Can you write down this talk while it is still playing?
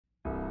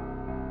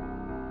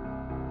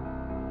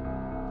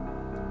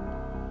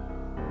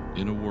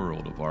In a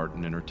world of art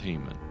and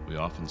entertainment, we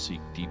often seek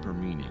deeper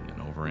meaning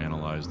and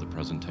overanalyze the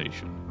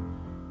presentation.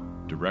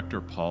 Director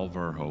Paul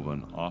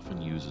Verhoeven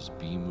often uses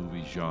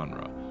B-movie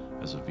genre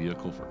as a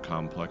vehicle for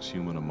complex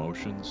human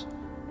emotions,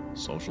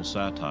 social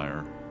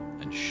satire,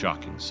 and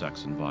shocking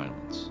sex and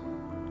violence.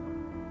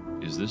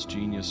 Is this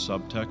genius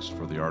subtext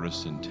for the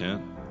artist's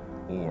intent,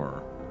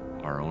 or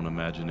our own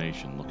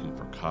imagination looking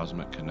for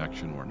cosmic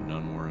connection where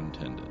none were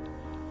intended?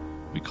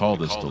 We call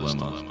this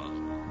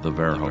dilemma the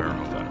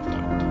Verhoeven effect.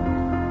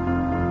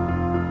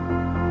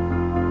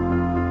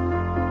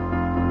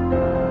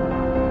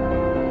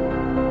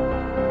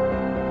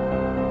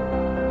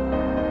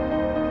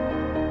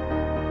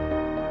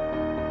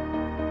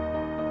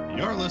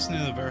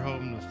 Listening to the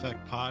Verhoeven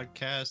Effect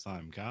podcast.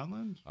 I'm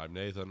Conlon. I'm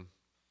Nathan.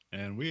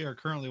 And we are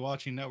currently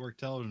watching network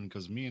television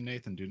because me and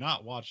Nathan do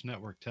not watch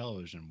network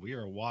television. We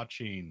are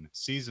watching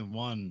season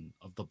 1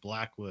 of The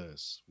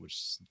Blacklist, which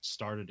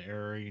started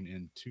airing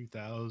in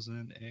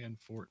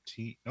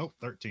 2014. Nope,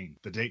 13.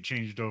 The date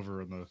changed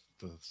over in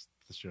the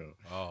show.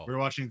 Oh. We're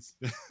watching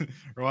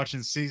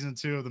season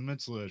 2 of The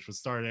Mentalist, which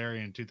started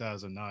airing in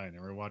 2009. And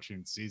we're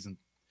watching season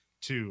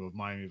 2 of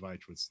Miami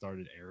Vice, which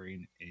started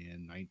airing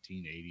in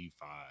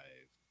 1985.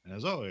 And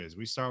as always,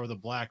 we start with a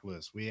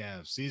blacklist. We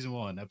have season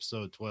 1,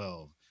 episode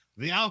 12,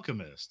 The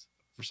Alchemist.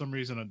 For some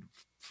reason,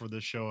 for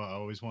this show, I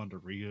always wanted to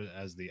read it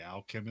as The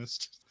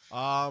Alchemist.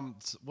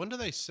 When do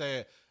they say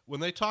it? When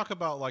they talk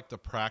about like the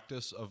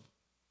practice of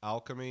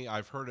alchemy,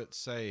 I've heard it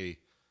say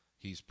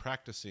he's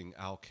practicing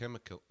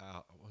alchemical.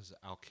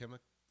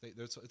 Alchemic?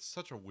 It's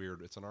such a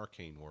weird. It's an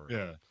arcane word.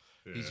 Yeah.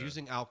 He's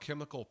using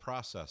alchemical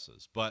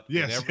processes, but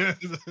yes.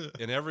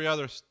 in every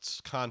other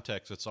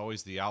context, it's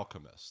always the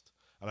alchemist.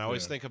 And I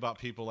always think about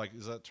people like,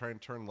 is that trying to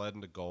turn lead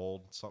into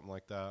gold? Something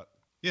like that?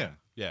 Yeah.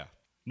 Yeah.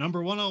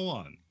 Number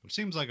 101, which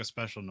seems like a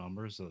special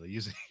number, so they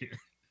use it here.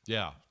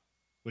 Yeah.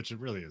 Which it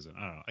really isn't.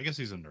 I don't know. I guess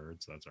he's a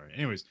nerd, so that's all right.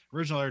 Anyways,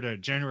 original air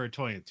date January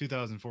 20th,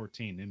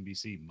 2014,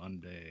 NBC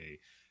Monday.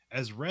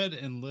 As Red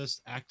enlists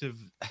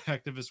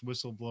activist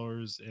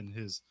whistleblowers in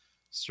his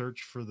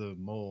search for the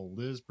mole,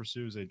 Liz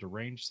pursues a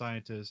deranged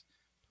scientist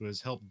who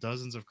has helped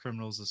dozens of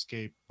criminals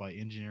escape by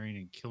engineering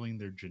and killing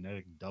their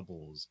genetic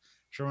doubles.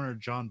 Showrunner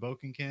John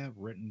Bokenkamp,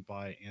 written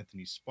by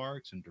Anthony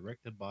Sparks and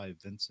directed by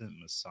Vincent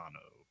Massiano.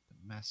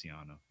 Yeah,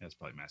 it's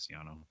probably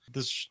Massiano.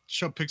 This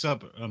show picks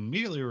up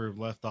immediately where we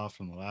left off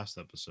from the last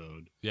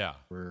episode. Yeah,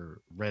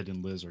 where Red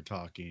and Liz are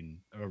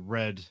talking.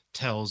 Red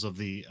tells of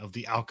the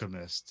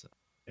alchemist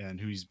and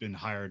who he's been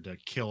hired to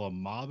kill a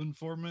mob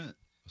informant.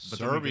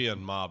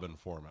 Serbian mob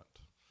informant.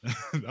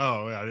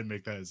 Oh, yeah, I didn't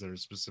make that. Is there a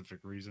specific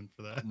reason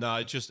for that? No,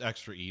 it's just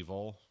extra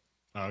evil.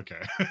 Okay.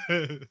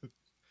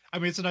 I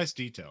mean, it's a nice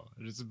detail.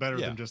 It's better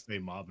than just a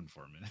mob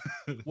informant.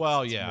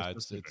 Well,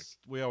 it's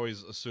we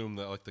always assume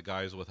that like the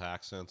guys with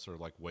accents are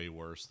like way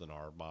worse than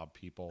our mob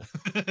people.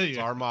 So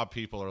our mob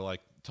people are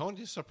like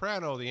Tony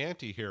Soprano, the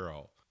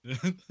anti-hero.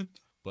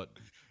 But,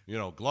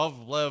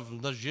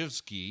 Glovlev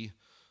Najivsky,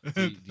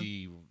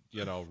 the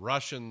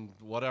Russian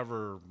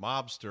whatever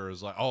mobster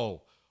is like,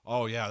 oh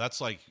yeah, that's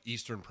like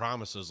Eastern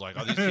Promises. Like,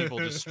 these people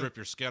just strip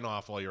your skin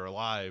off while you're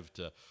alive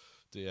to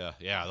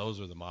those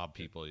are the mob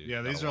people.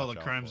 These are all the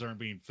crimes aren't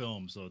being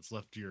filmed, so it's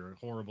left to your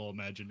horrible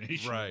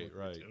imagination. Right.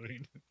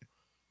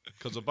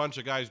 Because a bunch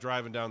of guys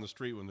driving down the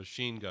street with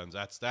machine guns,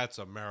 that's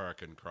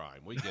American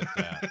crime. We get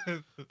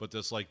that. But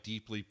this like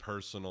deeply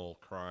personal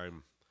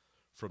crime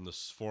from the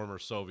former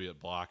Soviet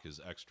bloc is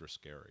extra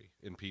scary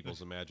in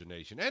people's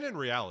imagination and in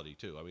reality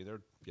too. I mean,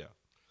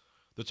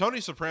 the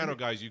Tony Soprano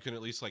guys, you can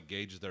at least like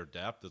gauge their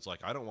depth. It's like,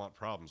 I don't want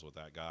problems with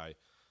that guy.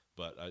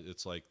 But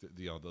it's like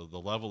the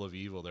level of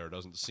evil there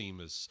doesn't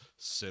seem as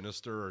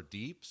sinister or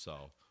deep.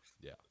 So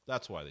yeah,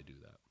 that's why they do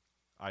that.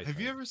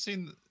 Have you ever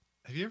seen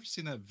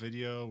that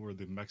video where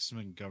the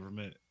Mexican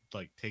government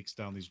like takes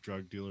down these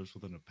drug dealers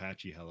with an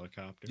Apache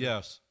helicopter?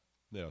 Yes.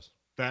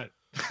 That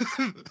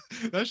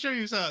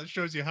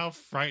shows you how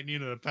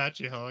frightening an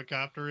Apache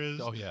helicopter is.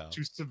 Oh yeah.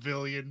 To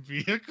civilian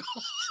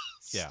vehicles.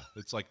 Yeah,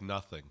 it's like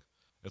nothing.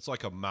 It's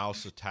like a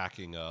mouse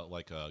attacking a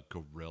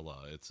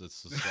gorilla. It's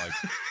just like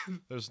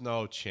there's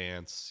no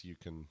chance you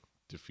can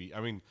defeat.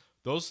 I mean,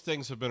 those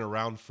things have been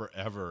around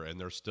forever, and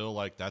they're still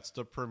like that's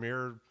the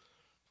premier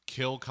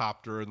kill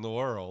copter in the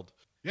world.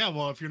 Yeah,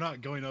 well, if you're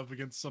not going up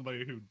against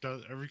somebody who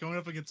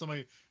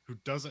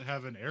doesn't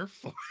have an air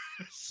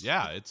force.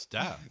 Yeah, it's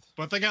death.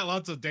 But they got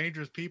lots of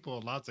dangerous people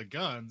and lots of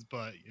guns.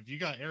 But if you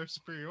got air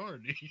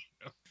superiority,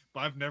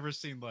 But I've never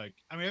seen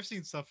I've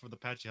seen stuff for the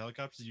Apache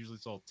helicopters. Usually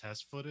it's all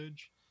test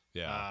footage.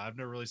 Yeah. I've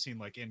never really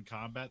seen in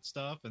combat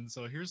stuff. And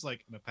so here's an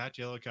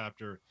Apache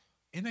helicopter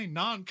in a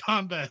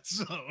non-combat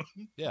zone.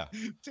 Yeah.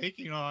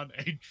 Taking on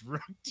a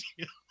drug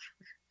dealer.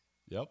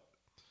 Yep.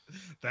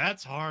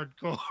 That's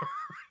hardcore.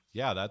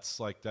 Yeah, that's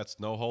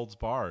no holds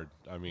barred.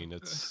 I mean,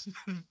 that's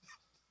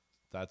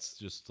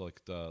just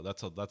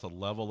that's a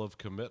level of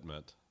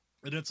commitment.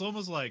 And it's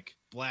almost like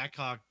Black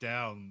Hawk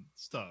Down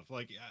stuff.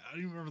 I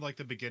remember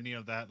the beginning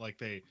of that,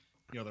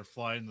 they're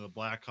flying the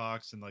Black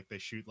Hawks and they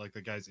shoot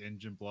the guy's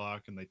engine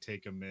block and they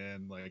take him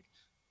in.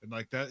 And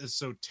like that is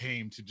so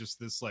tame to just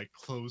this like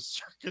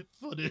closed circuit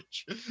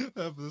footage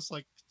of this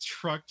like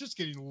truck just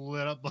getting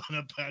lit up by an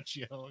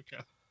Apache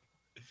helicopter.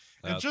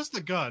 And just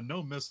the gun,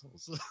 no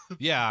missiles.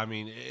 Yeah, I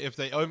mean, if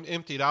they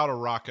emptied out a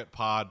rocket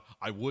pod,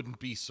 I wouldn't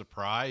be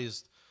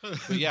surprised.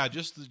 But yeah,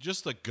 just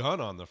the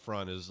gun on the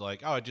front is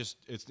like, oh, it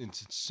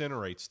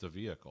incinerates the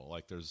vehicle.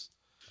 Like there's,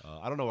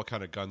 I don't know what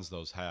kind of guns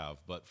those have,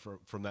 but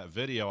from that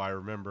video, I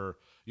remember,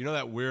 you know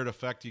that weird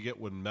effect you get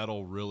when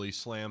metal really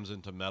slams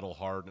into metal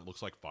hard and it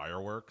looks like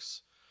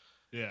fireworks?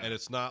 Yeah. And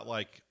it's not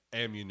like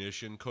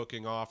ammunition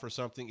cooking off or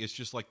something. It's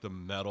just like the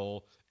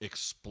metal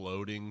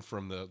exploding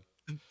from the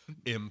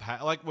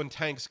impact, like when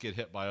tanks get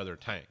hit by other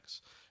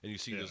tanks and you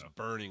see this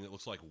burning that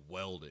looks like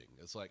welding.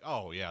 It's like,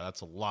 oh yeah,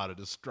 that's a lot of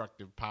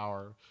destructive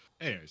power.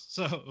 Anyways,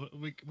 so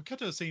we cut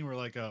to a scene where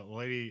like a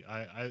lady,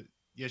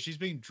 she's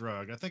being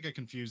drugged. I think I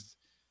confused.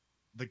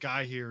 The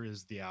guy here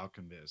is the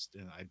alchemist,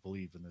 and I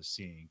believe in this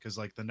scene because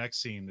like the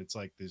next scene, it's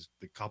like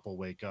the couple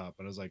wake up,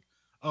 and I was like,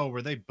 oh,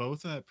 were they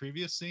both in that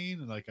previous scene?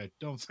 And like, I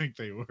don't think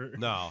they were.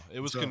 No, it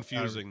was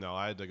confusing though.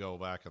 I had to go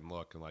back and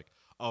look and like,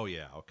 oh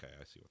yeah, okay,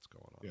 I see what's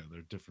going on. Yeah,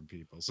 they're different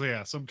people. So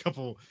yeah, some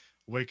couple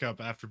wake up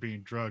after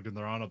being drugged, and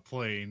they're on a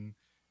plane,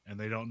 and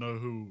they don't know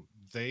who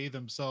they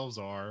themselves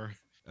are,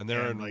 and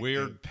they're in like,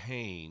 weird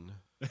pain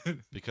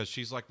because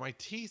she's like, my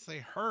teeth, they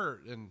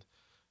hurt, and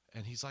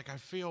he's like, I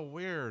feel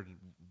weird.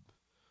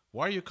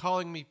 Why are you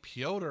calling me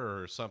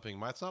Piotr or something?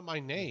 That's not my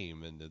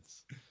name. And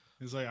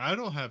he's like, I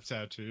don't have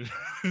tattoos.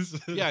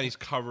 Yeah, and he's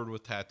covered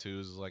with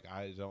tattoos. It's like,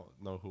 I don't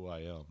know who I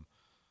am.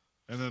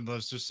 And then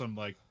there's just some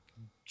like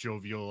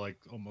jovial, like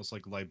almost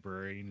like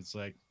librarian. It's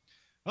like,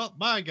 oh,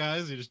 bye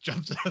guys. He just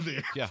jumps out of the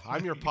airplane. Yeah,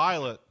 I'm your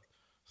pilot.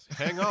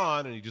 Hang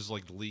on, and he just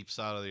like leaps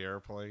out of the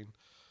airplane.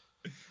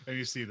 And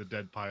you see the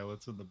dead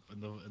pilots in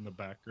the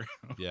background.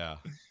 Yeah.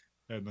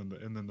 And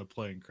then the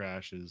plane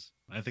crashes.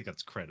 I think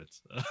that's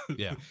credits.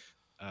 Yeah.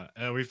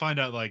 And we find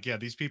out like, yeah,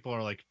 these people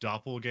are like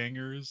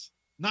doppelgangers,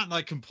 not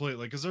like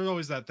completely, because there's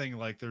always that thing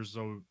like there's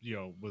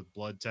with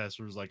blood tests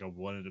there's like a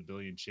 1 in a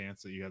billion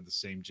chance that you have the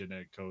same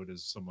genetic code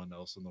as someone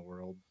else in the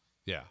world.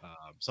 Yeah.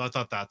 So I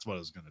thought that's what it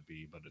was going to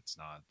be, but it's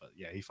not. But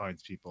yeah, he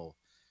finds people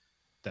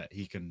that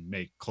he can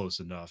make close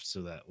enough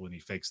so that when he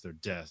fakes their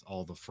death,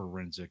 all the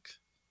forensic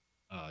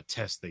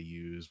tests they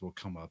use will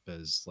come up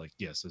as like,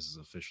 yes, this is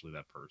officially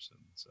that person.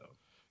 So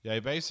yeah,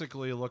 he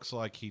basically looks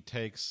like he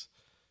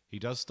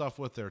does stuff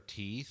with their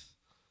teeth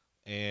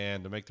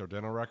and to make their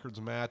dental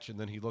records match, and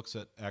then he looks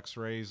at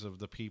x-rays of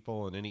the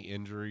people and any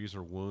injuries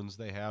or wounds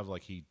they have,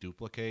 like he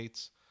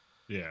duplicates.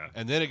 Yeah.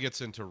 And then it gets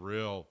into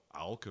real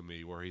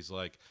alchemy where he's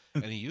like,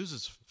 and he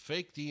uses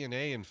fake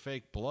DNA and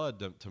fake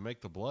blood to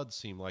make the blood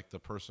seem like the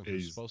person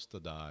who's supposed to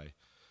die.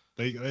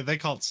 They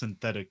call it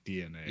synthetic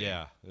DNA.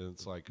 Yeah.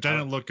 It's like, which I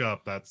didn't look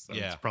up. That's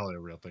probably a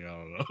real thing. I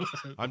don't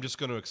know. I'm just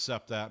going to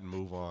accept that and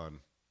move on.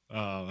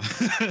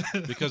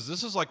 Because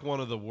this is like one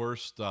of the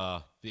worst.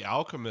 The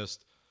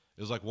Alchemist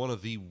is like one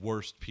of the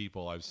worst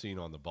people I've seen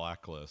on the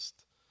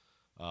Blacklist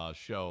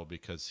show,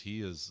 because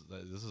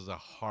this is a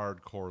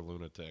hardcore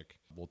lunatic.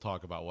 We'll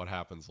talk about what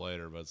happens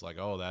later, but it's like,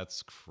 oh,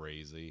 that's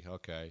crazy.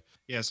 Okay.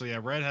 Yeah. So yeah,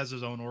 Red has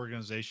his own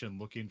organization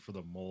looking for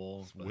the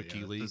mole.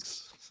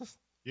 WikiLeaks.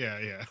 Yeah,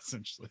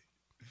 essentially.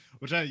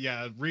 Which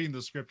reading the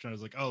description, I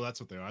was like, oh, that's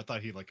what they are. I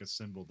thought he like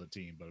assembled the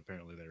team, but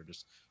apparently they're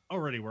just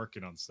already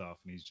working on stuff,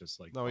 and he's just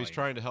like, no, he's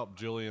trying to help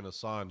Julian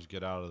Assange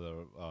get out of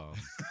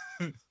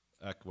the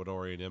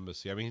Ecuadorian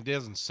embassy. I mean, he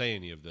doesn't say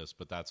any of this,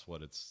 but that's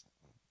what it's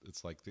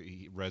like.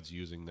 Red's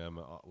using them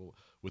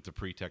with the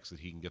pretext that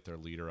he can get their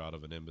leader out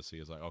of an embassy.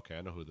 It's like, okay,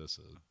 I know who this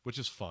is, which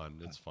is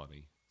fun. It's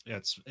funny. Yeah,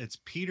 it's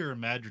Peter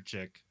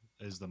Madrichik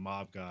is the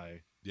mob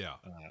guy. Yeah.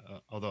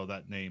 Although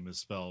that name is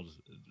spelled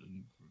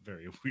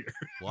very weird.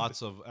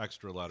 Lots of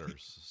extra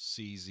letters.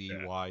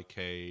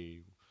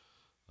 CZYK.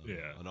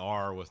 An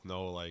R with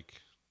no like,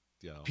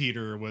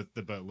 Peter but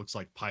it looks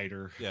like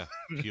Piter. Yeah.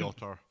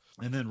 Piotr.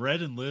 And then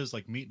Red and Liz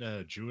like meet in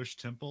a Jewish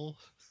temple.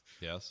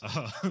 Yes.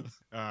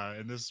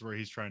 And this is where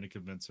he's trying to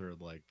convince her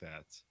like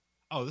that,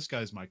 oh, this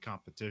guy's my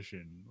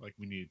competition. Like,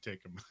 we need to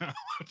take him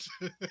out.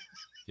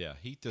 Yeah,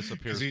 he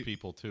disappears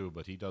people too,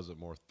 but he does it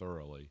more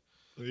thoroughly.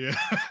 Yeah,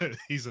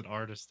 he's an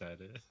artist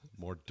at it.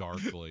 More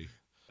darkly.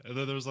 And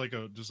then there's like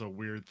just a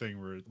weird thing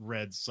where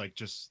Red's like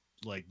just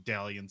like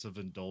dalliance of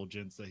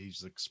indulgence that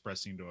he's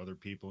expressing to other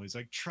people. He's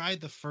like, try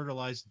the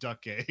fertilized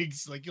duck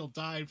eggs. Like, you'll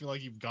die and feel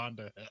like you've gone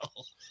to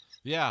hell.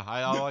 Yeah,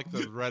 I like the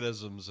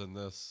Redisms in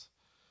this.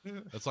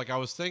 It's like I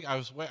was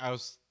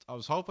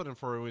hoping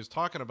for when he was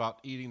talking about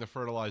eating the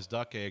fertilized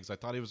duck eggs, I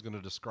thought he was going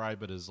to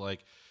describe it as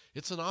like,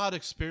 it's an odd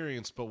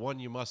experience, but one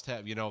you must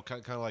have,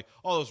 kind of like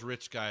all those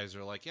rich guys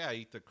are like, yeah,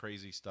 eat the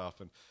crazy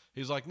stuff. And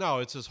he's like, no,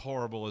 it's as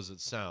horrible as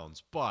it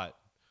sounds, but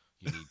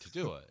you need to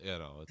do it.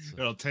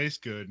 It'll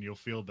taste good and you'll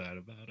feel bad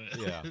about it.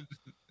 Yeah.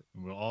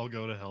 And we'll all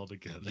go to hell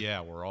together.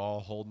 Yeah. We're all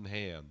holding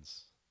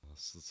hands.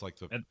 It's like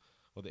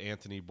Well, the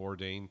Anthony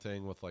Bourdain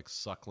thing with like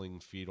suckling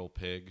fetal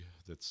pig.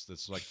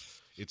 That's like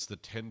it's the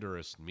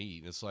tenderest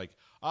meat. It's like,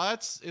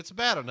 it's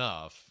bad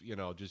enough,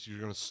 just you're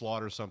gonna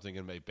slaughter something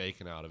and make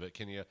bacon out of it.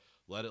 Can you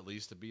let at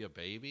least it be a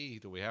baby?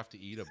 Do we have to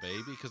eat a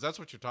baby? Because that's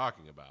what you're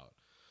talking about,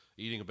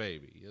 eating a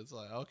baby. It's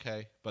like,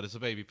 okay, but it's a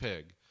baby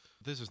pig.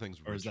 These are things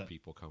rich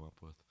people come up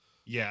with.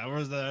 Yeah,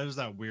 or there's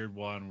that weird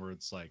one where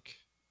it's like,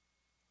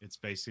 it's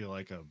basically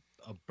like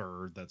a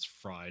bird that's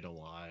fried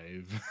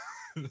alive.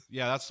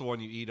 Yeah, that's the one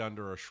you eat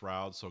under a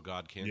shroud so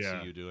God can't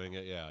see you doing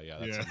it. Yeah,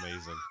 that's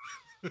amazing.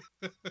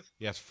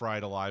 Yeah, it's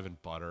fried alive in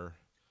butter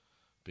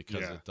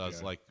because it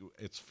does like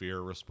its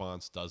fear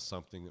response does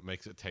something that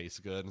makes it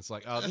taste good. And it's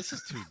like, oh, this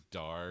is too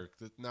dark.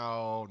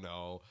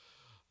 No.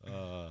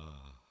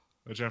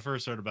 Which I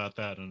first heard about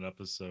that in an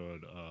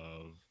episode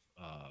of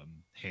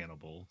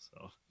Hannibal.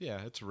 So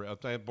yeah, it's real.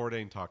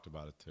 Bourdain talked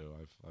about it too.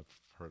 I've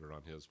heard it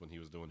on when he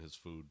was doing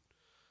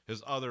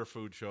his other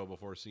food show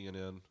before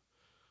CNN.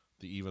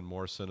 The even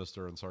more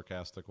sinister and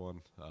sarcastic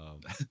one.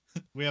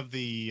 We have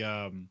the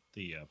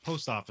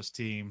post office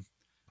team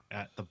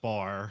at the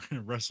bar.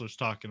 Wrestler's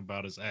talking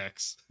about his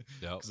ex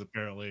because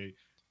apparently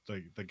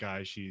the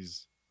guy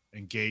she's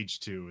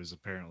engaged to is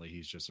apparently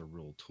he's just a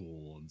real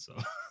tool, and so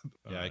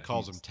he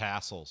calls him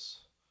Tassels.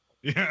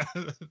 Yeah,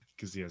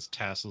 because he has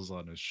tassels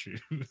on his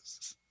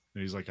shoes.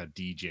 And he's like a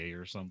DJ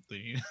or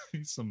something.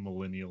 He's some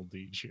millennial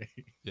DJ.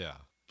 Yeah.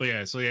 But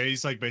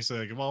he's like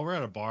basically like, well, we're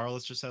at a bar,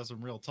 let's just have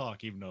some real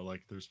talk, even though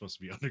like they're supposed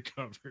to be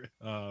undercover.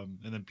 And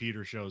then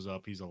Peter shows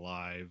up, he's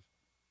alive,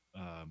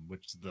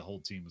 which the whole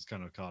team was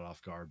kind of caught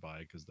off guard by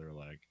because they're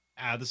like,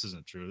 this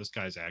isn't true. This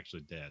guy's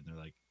actually dead. And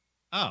they're like,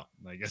 oh,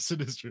 I guess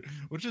it is true,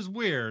 which is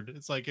weird.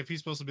 It's like if he's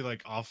supposed to be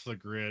like off the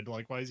grid,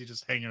 like why is he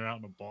just hanging out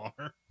in a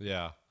bar?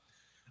 Yeah.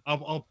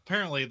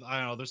 Apparently, I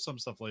don't know. There's some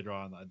stuff later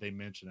on that they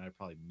mentioned. I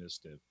probably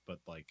missed it, but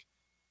like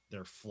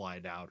their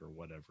flight out or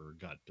whatever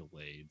got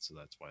delayed, so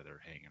that's why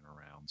they're hanging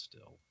around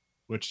still.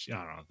 Which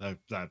I don't know.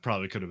 That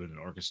probably could have been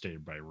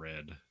orchestrated by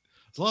Red.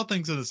 There's a lot of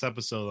things in this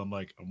episode.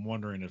 I'm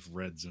wondering if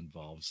Red's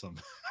involved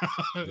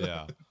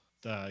somehow.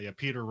 Yeah.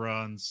 Peter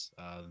runs,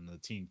 and the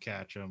team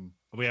catch him.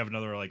 We have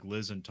another like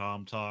Liz and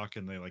Tom talk,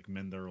 and they like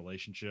mend their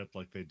relationship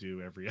like they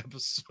do every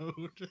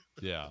episode.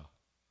 Yeah,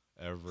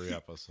 every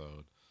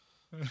episode.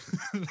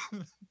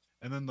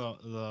 And then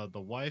the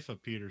wife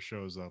of Peter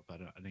shows up. I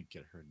didn't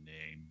get her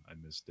name. I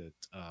missed it.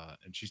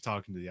 And she's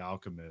talking to the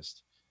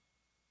alchemist.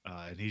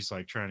 And he's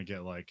like trying to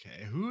get like,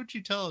 hey, who would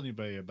you tell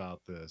anybody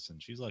about this?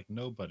 And she's like,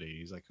 nobody.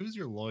 He's like, who's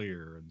your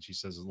lawyer? And she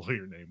says his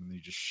lawyer name, and he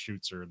just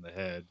shoots her in the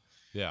head.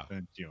 Yeah.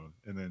 And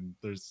and then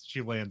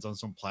she lands on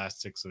some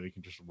plastic so he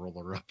can just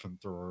roll her up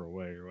and throw her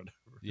away or whatever.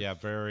 Yeah,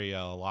 very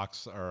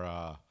locks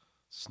or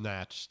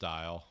Snatch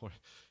style.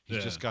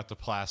 He's just got the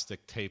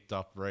plastic taped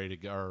up, ready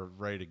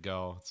to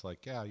go. It's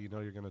like, yeah,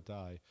 you're gonna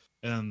die.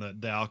 And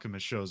the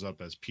alchemist shows up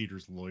as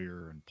Peter's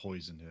lawyer and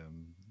poisons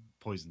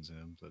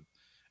him. But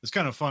it's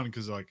kind of fun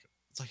because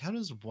it's like, how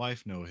does his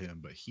wife know him,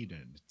 but he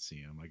didn't see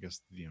him? I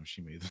guess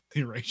she made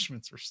the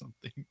arrangements or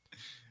something.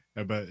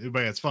 But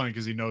it's funny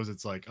because he knows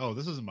it's like, oh,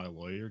 this isn't my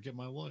lawyer. Get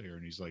my lawyer,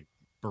 and he's like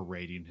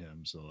berating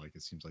him. So like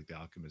it seems like the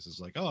alchemist is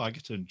like, oh, I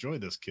get to enjoy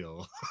this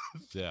kill.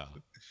 Yeah.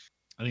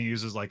 And he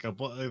uses like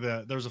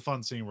there's a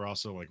fun scene where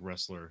also like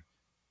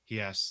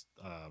he asks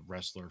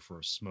Wrestler for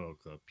a smoke,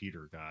 the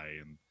Peter guy,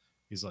 and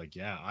he's like,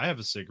 yeah, I have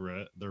a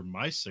cigarette. They're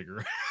my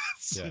cigarettes.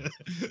 Yeah.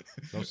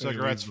 No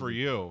cigarettes for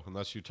you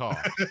unless you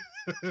talk.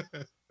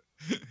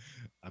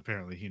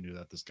 Apparently he knew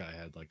that this guy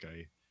had like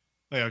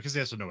because he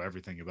has to know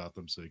everything about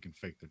them so he can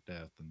fake their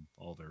death and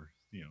all their,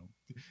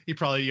 he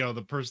probably,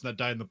 the person that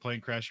died in the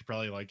plane crash, he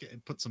probably like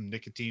put some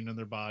nicotine in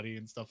their body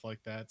and stuff like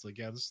that. It's like,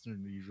 yeah, this is their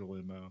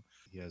usual MO.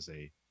 He has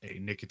a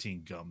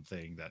nicotine gum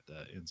thing that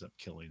ends up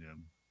killing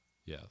him.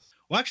 Yes.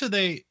 Well,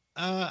 actually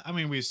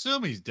we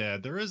assume he's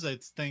dead. There is a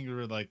thing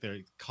where like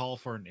they call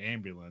for an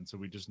ambulance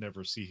and we just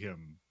never see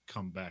him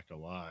come back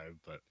alive,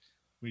 but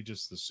we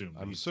just assume.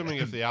 I'm assuming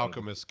if the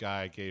alchemist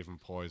guy gave him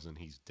poison,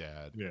 he's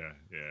dead.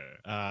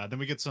 Yeah. Then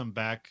we get some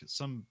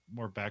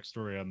more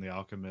backstory on the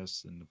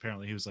alchemist, and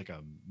apparently he was like a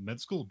med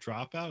school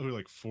dropout who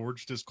like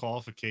forged his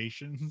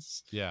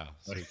qualifications. Yeah,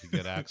 so he could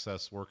get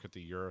access, work at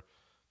the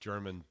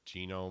German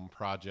Genome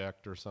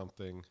Project or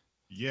something.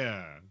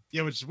 Yeah,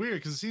 which is weird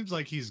because it seems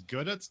like he's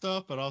good at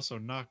stuff, but also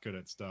not good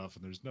at stuff,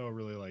 and there's no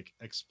really like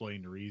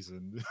explained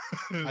reason.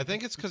 I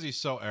think it's because he's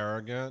so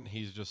arrogant.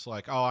 He's just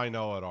like, oh, I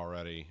know it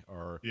already,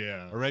 or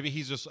maybe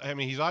he's just. I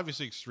mean, he's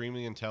obviously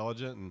extremely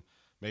intelligent, and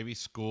maybe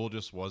school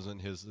just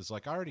wasn't his. It's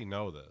like I already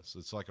know this.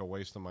 It's like a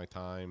waste of my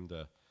time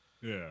to.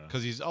 Yeah,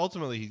 because he's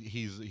ultimately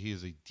he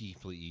is a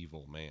deeply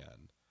evil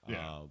man.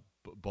 Yeah,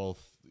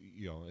 both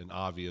in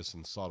obvious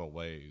and subtle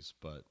ways,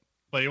 but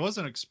he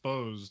wasn't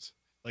exposed.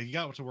 Like he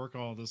got to work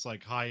on all this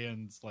like high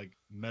end like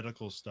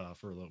medical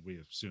stuff, or what we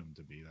assume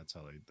to be. That's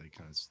how they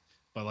kind of.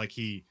 But like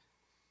he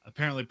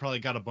apparently probably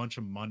got a bunch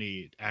of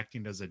money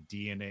acting as a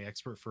DNA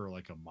expert for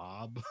like a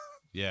mob.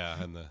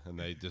 Yeah, and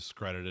they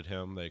discredited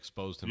him. They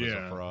exposed him as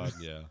a fraud.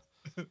 Yeah,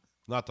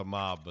 not the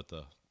mob, but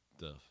the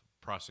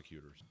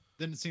prosecutors.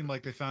 Didn't seem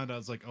like they found out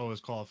it's like, oh,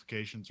 his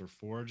qualifications are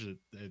forged.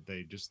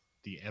 They just,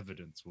 the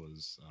evidence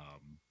was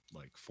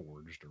like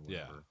forged or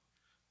whatever. Yeah.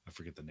 I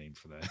forget the name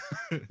for that.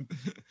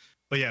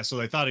 But yeah, so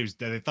they thought he was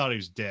dead. They thought he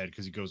was dead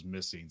because he goes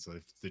missing. So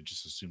they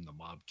just assumed the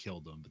mob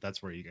killed him. But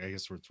that's where I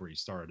guess that's where he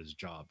started his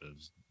job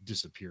of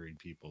disappearing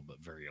people, but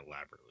very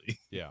elaborately.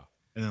 Yeah.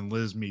 And then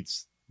Liz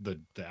meets the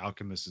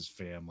alchemist's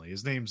family.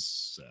 His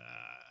name's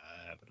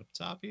up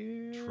top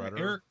here, Treader?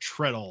 Eric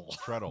Treadle.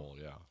 Treadle,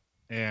 yeah.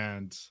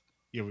 And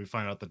yeah, we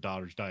find out the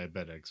daughter's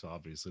diabetic, so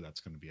obviously that's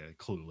going to be a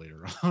clue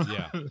later on.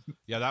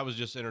 Yeah, that was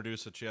just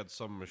introduced that she had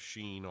some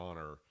machine on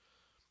her.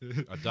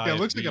 Yeah, it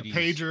looks like a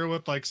pager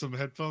with like some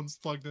headphones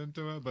plugged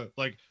into it, but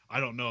like I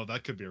don't know,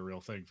 that could be a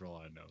real thing for all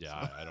I know.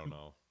 Yeah, so. I don't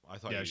know. I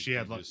thought She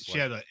had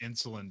an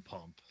insulin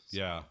pump. So.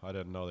 Yeah, I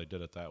didn't know they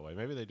did it that way.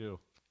 Maybe they do.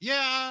 Yeah,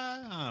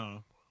 I don't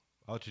know.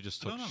 I thought you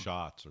just took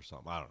shots or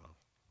something. I don't know.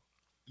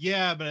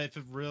 Yeah, but if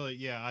it really,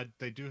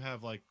 they do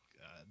have like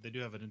they do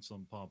have an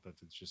insulin pump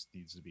if it just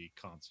needs to be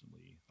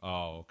constantly.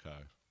 Oh, okay.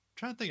 I'm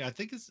trying to think. I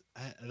think it's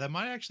that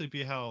might actually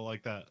be how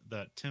like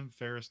that Tim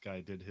Ferriss guy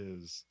did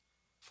his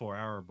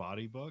 4-hour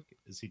body book.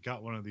 Is he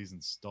got one of these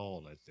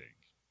installed? I think.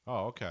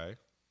 Oh, okay.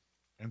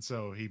 And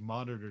so he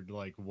monitored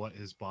like what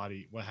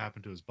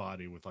happened to his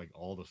body with like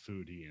all the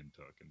food he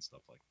intook and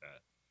stuff like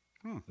that.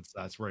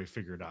 That's where he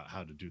figured out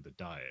how to do the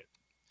diet.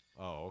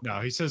 Oh, okay.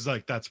 Now he says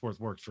like that's what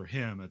worked for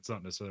him. It's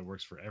not necessarily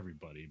works for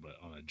everybody, but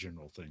on a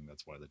general thing,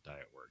 that's why the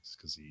diet works,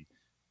 because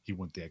he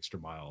went the extra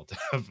mile to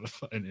have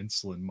an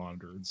insulin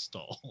monitor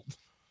installed.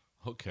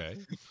 Okay.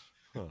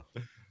 Huh.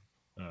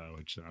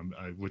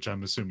 Which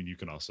I'm assuming you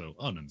can also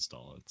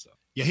uninstall it. So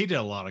yeah, he did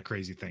a lot of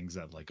crazy things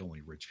that like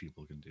only rich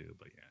people can do.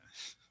 But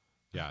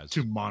yeah,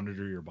 to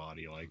monitor your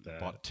body like that.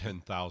 Bought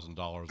 $10,000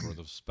 worth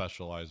of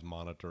specialized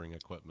monitoring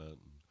equipment.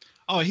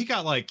 Oh, he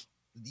got like,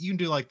 you can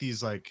do like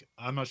these, like,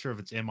 I'm not sure if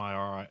it's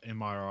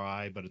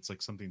MRI, but it's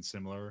like something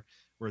similar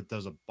where it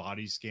does a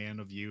body scan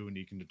of you and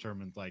you can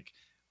determine like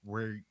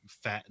where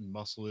fat and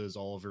muscle is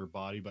all over your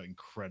body, but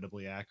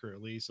incredibly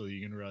accurately. So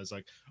you can realize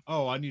like,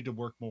 oh, I need to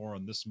work more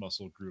on this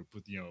muscle group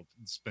with,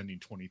 spending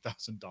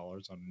 $20,000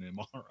 on an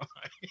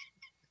MRI.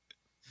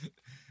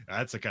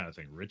 That's the kind of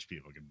thing rich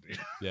people can do.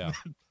 Yeah.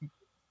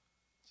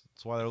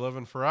 That's why they're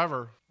living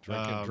forever.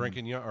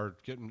 Drinking or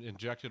getting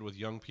injected with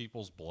young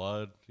people's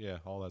blood. Yeah,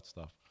 all that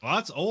stuff. Well,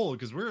 that's old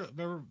because we're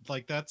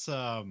like that's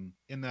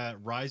in that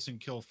Rise and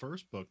Kill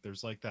First book.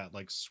 There's like that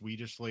like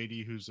Swedish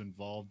lady who's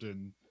involved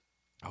in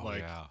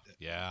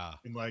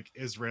in like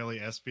Israeli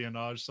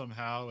espionage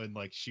somehow, and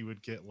like she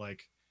would get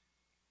like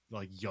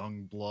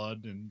young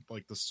blood in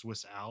like the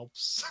Swiss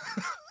Alps.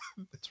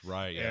 That's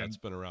right. Yeah, it's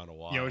been around a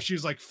while. She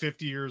was like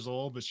 50 years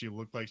old, but she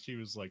looked like she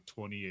was like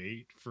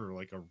 28 for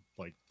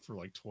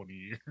 20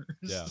 years.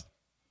 Yeah.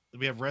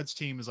 We have Red's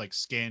team is like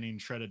scanning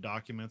shredded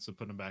documents and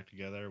putting them back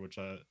together, which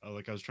I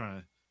like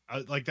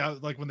that.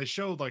 Like when they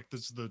showed like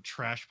the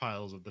trash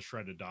piles of the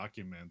shredded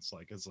documents,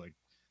 like it's like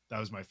that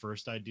was my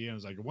first idea. I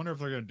was like, I wonder if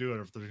they're going to do it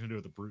or if they're going to do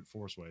it the brute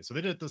force way. So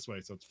they did it this way.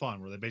 So it's fun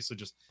where they basically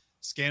just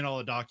scan all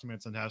the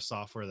documents and have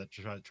software that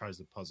tries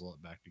to puzzle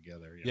it back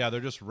together. Yeah,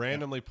 they're just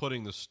randomly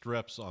putting the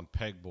strips on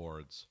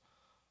pegboards.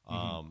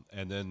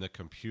 And then the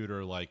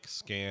computer like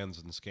scans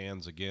and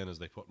scans again as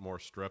they put more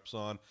strips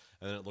on,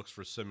 and then it looks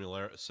for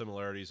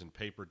similarities in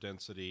paper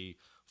density,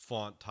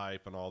 font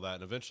type, and all that.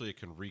 And eventually it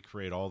can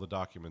recreate all the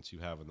documents you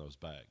have in those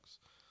bags.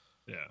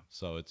 Yeah.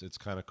 So it's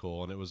kind of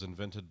cool. And it was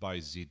invented by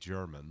the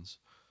Germans.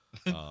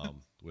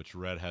 Which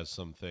Red has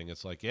something.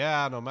 It's like,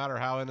 yeah, no matter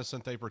how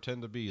innocent they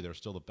pretend to be, they're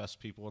still the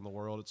best people in the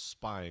world. It's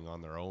spying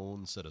on their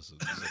own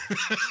citizens.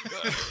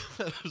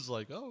 It was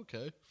like, oh,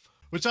 okay.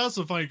 Which is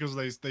also funny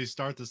because they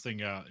start this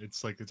thing out.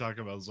 It's like they talk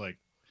about, it's like,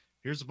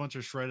 here's a bunch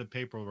of shredded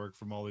paperwork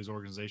from all these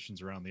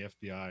organizations around the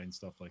FBI and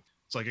stuff like.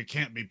 It's like it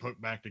can't be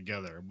put back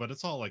together, but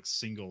it's all like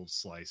single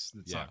slice.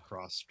 It's not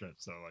cross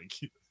stretched. So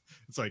like,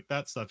 it's like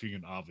that stuff you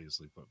can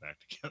obviously put back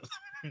together.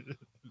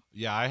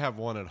 Yeah, I have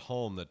one at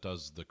home that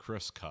does the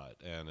Chris cut,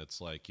 and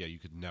it's like, yeah, you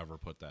could never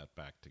put that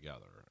back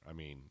together. I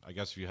mean, I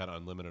guess if you had an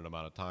unlimited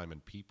amount of time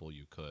and people,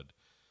 you could,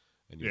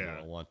 and you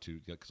don't want to,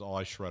 because all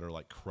I shred are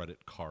like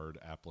credit card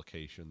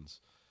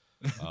applications.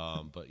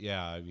 But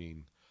yeah, I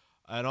mean,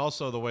 and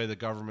also the way the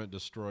government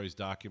destroys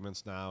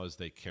documents now is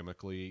they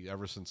chemically,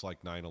 ever since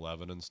like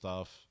 9/11 and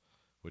stuff,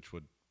 which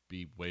would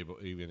be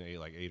even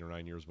 8 or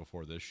 9 years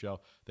before this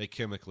show, they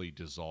chemically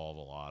dissolve a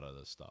lot of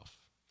this stuff.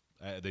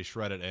 They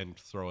shred it and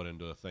throw it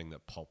into a thing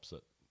that pulps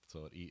it,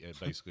 so it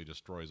basically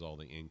destroys all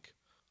the ink.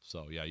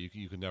 So yeah,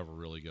 you can never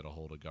really get a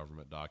hold of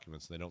government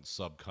documents. They don't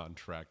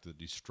subcontract the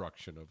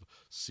destruction of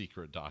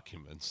secret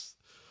documents,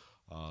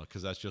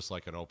 because that's just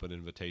like an open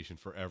invitation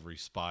for every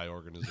spy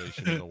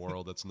organization in the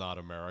world that's not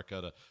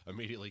America to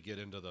immediately get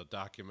into the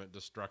document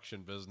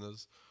destruction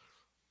business.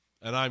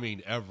 And I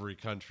mean every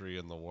country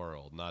in the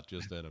world, not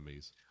just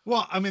enemies.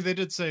 Well, I mean, they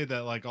did say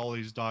that like all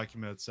these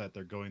documents that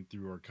they're going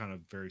through are kind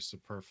of very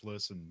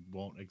superfluous and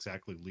won't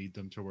exactly lead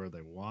them to where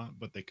they want,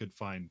 but they could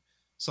find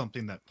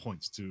something that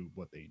points to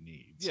what they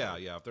need. Yeah,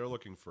 yeah. If they're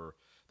looking for,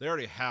 they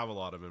already have a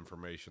lot of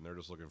information. They're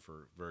just looking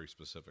for very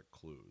specific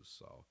clues.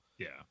 So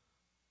Yeah.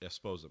 I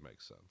suppose it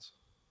makes sense.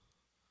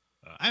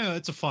 I know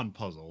it's a fun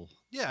puzzle.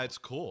 Yeah, it's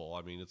cool.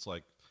 I mean, it's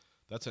like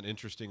that's an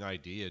interesting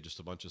idea. Just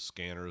a bunch of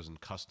scanners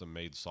and custom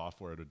made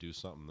software to do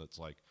something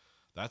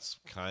that's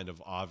kind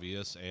of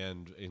obvious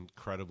and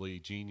incredibly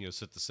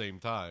genius at the same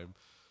time.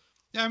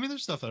 Yeah, I mean,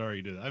 there's stuff that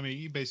already do that. I mean,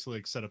 you basically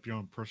like, set up your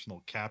own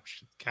personal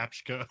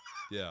captcha.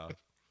 Yeah.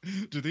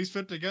 Do these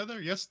fit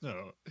together? Yes,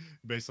 no. You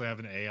basically have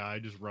an AI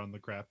just run the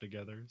crap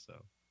together. So,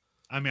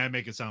 I mean, I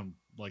make it sound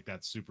like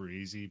that's super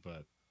easy,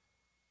 but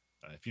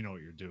if you know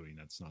what you're doing,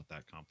 that's not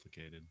that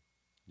complicated.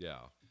 Yeah.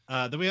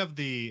 Then we have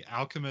the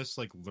alchemist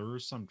like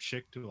lures some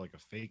chick to like a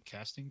fake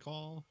casting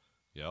call.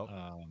 Yep.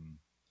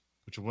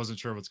 Which I wasn't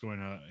sure what's going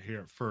on here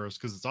at first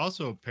because it's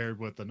also paired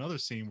with another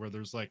scene where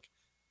there's like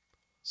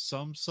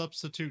some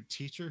substitute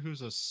teacher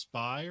who's a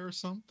spy or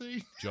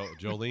something.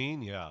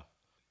 Jolene, yeah.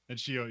 And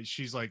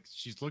she's like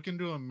she's looking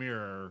to a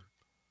mirror,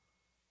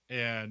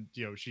 and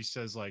she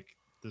says like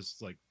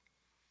this like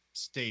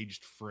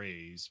staged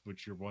phrase,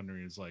 which you're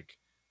wondering is like,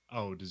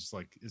 oh,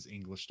 is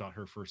English not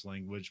her first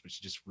language, but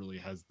she just really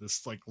has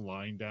this like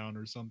line down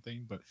or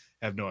something, but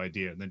I have no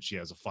idea. And then she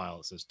has a file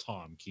that says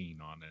Tom Keen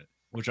on it,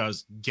 which I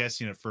was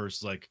guessing at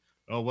first like,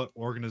 oh, what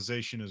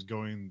organization is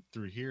going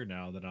through here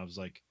now? Then I was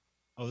like,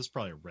 oh, this is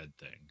probably a red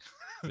thing.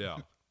 Yeah.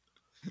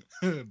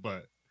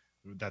 But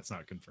that's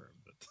not confirmed.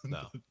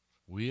 No.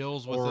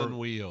 Wheels within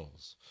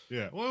wheels.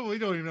 Yeah. Well, we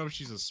don't even know if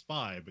she's a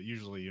spy, but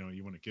usually,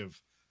 you want to give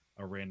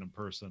a random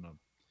person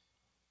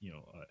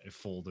a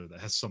folder that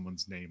has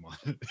someone's name on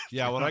it.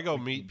 Yeah, when I go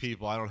meet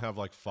people, I don't have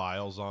like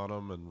files on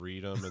them and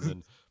read them and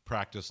then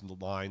practice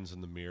lines in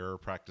the mirror,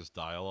 practice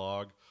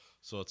dialogue.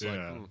 So it's like,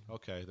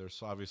 okay, there's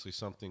obviously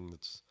something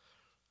that's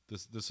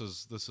this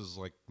is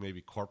like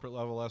maybe corporate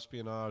level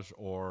espionage,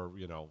 or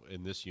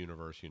in this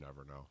universe, you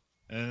never know.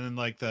 And then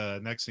like the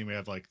next thing we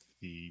have like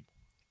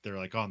they're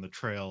like on the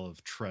trail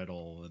of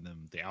Treadle, and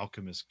then the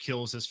alchemist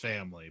kills his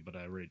family, but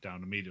I write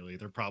down immediately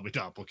they're probably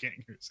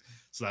doppelgangers.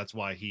 So that's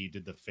why he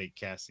did the fake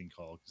casting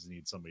call, because he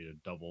needs somebody to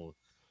double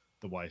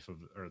the wife of,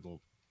 or the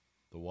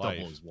wife.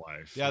 Double his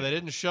wife. Yeah, they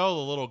didn't show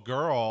the little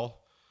girl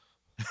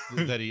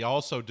that he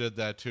also did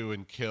that to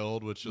and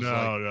killed, which is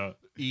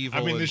evil.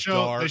 I mean, they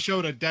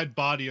showed a dead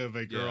body of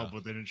a girl,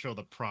 but they didn't show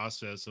the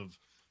process of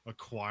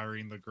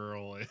acquiring the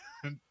girl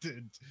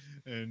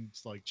and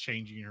like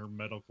changing her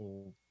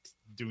medical,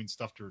 doing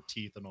stuff to her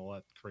teeth and all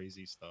that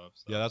crazy stuff.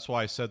 So. Yeah, that's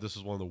why I said this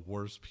is one of the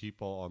worst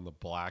people on the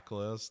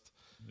blacklist.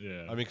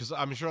 Yeah, I mean, because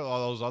I'm sure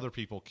all those other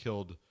people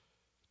killed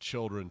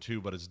children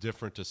too, but it's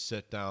different to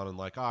sit down and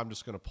like, I'm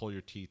just going to pull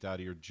your teeth out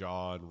of your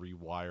jaw and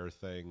rewire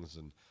things,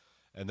 and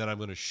then I'm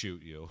going to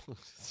shoot you.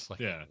 It's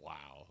like,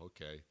 wow,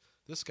 okay,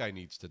 this guy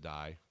needs to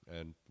die,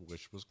 and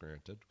wish was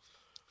granted.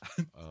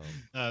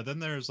 Then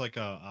there's like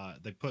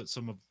they put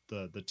some of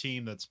the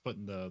team that's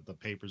putting the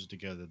papers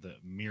together.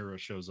 That Mira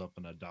shows up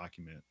in a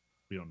document.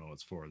 We don't know what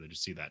it's for. They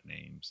just see that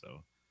name,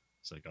 so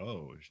it's like,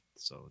 oh,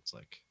 so it's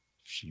like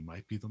she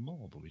might be the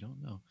mole, but we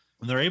don't know.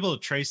 And they're able to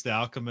trace the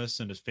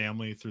alchemist and his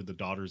family through the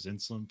daughter's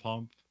insulin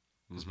pump.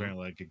 Because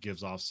apparently, like, it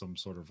gives off some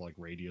sort of like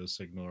radio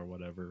signal or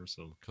whatever.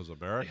 So because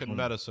American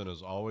medicine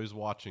is always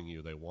watching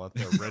you, they want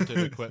their rented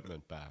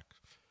equipment back.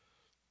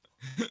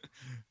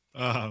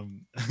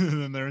 And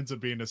then there ends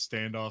up being a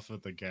standoff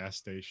at the gas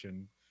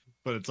station,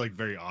 but it's like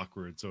very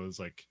awkward. So it's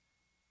like,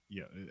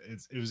 yeah,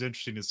 it was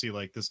interesting to see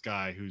like this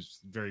guy who's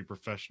very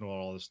professional at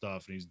all this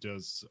stuff, and he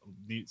does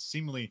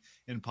seemingly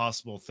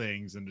impossible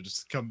things, and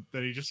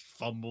then he just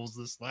fumbles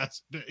this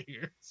last bit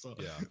here. So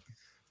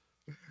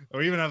yeah,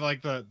 or even have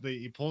like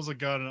he pulls a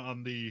gun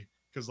on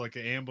because like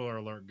an Amber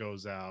Alert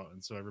goes out,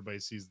 and so everybody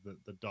sees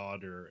the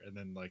daughter, and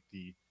then like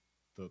the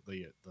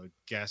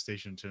gas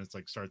station attendant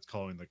like starts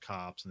calling the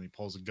cops, and he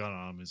pulls a gun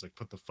on him. He's like,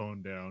 put the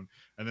phone down.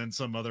 And then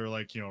some other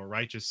like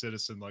righteous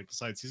citizen like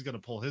decides he's gonna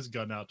pull his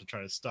gun out to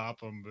try to stop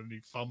him, and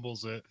he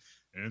fumbles it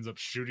and ends up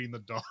shooting the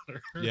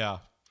daughter. Yeah,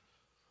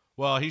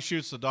 well, he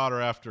shoots the daughter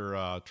after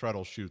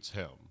Treadle shoots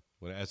him.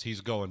 As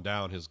he's going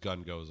down, his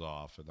gun goes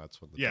off, and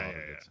that's when the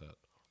daughter gets hit.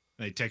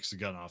 And he takes the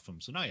gun off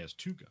him, so now he has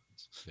two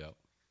guns. Yep.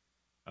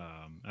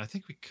 I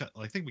think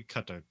we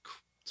cut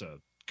to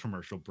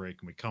commercial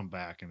break, and we come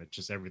back, and it's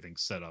just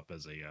everything's set up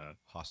as a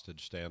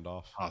hostage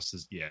standoff.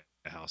 Hostage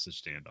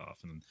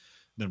standoff, and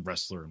then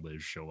Wrestler and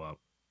Liz show up.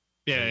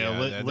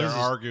 And they're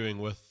arguing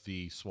with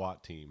the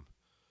SWAT team.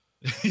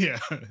 Yeah,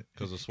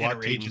 because the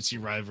SWAT team, agency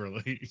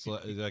rivalry. So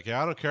like,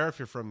 I don't care if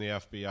you're from the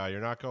FBI,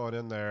 you're not going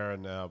in there,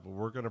 and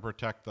we're going to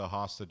protect the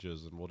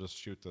hostages, and we'll just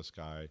shoot this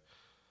guy.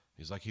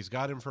 He's like, he's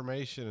got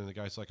information, and the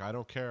guy's like, I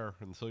don't care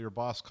until your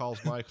boss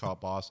calls my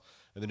boss.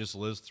 And then just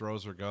Liz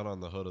throws her gun on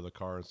the hood of the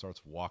car and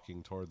starts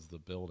walking towards the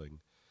building.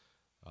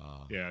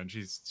 And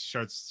she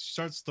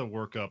starts to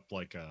work up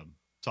like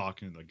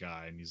talking to the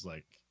guy, and he's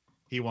like,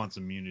 he wants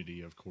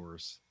immunity, of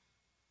course,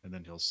 and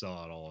then he'll sell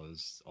out all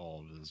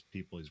of his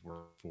people he's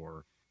worked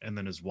for. And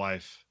then his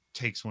wife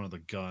takes one of the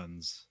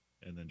guns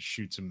and then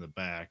shoots him in the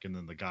back, and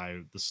then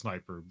the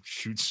sniper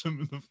shoots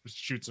him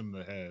in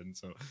the head, and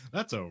so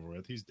that's over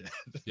with. He's dead.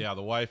 Yeah,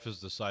 the wife has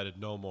decided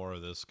no more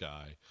of this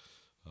guy.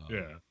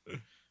 Yeah.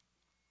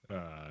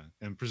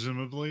 And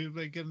presumably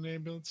they get an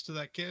ambulance to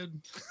that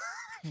kid.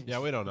 Yeah,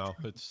 we don't know.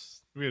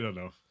 We don't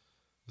know.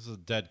 This is a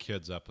dead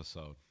kids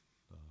episode.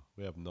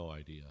 We have no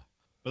idea.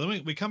 But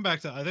then we come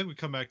back to, I think we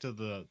come back to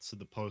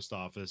the post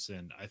office,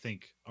 and I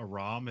think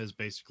Aram is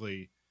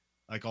basically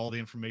like all the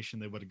information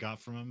they would have got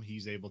from him,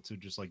 he's able to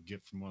just like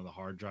get from one of the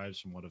hard drives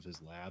from one of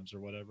his labs or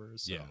whatever.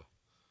 So Yeah.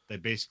 they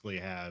basically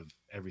have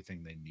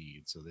everything they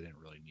need, so they didn't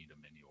really need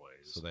him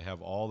anyways. So they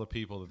have all the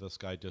people that this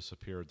guy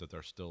disappeared that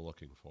they're still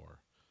looking for.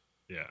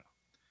 Yeah.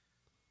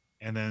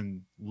 And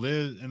then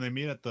Liz, and they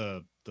meet at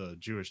the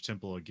Jewish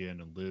temple again,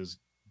 and Liz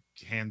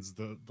hands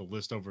the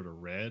list over to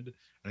Red,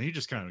 and he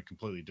just kind of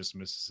completely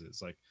dismisses it.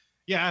 It's like,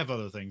 yeah, I have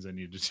other things I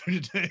need to do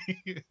today.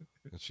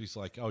 And she's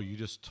like, "Oh, you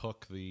just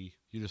took you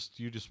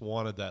just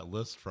wanted that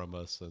list from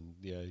us." And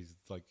yeah, he's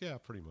like, "Yeah,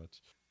 pretty much."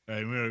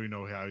 And we don't even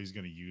know how he's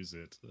going to use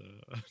it,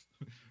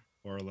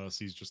 or unless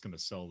he's just going to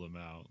sell them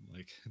out.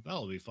 Like,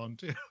 that'll be fun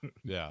too.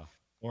 Yeah.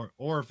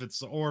 Or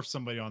if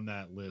somebody on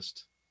that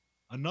list,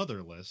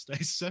 another list,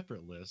 a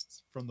separate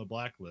list from the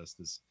blacklist,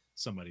 is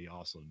somebody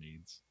also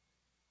needs,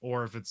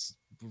 or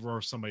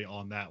if somebody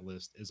on that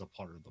list is a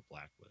part of the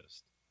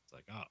blacklist. It's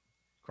like,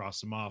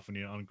 cross them off when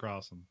you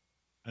uncross them.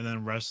 And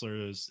then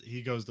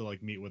he goes to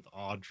like meet with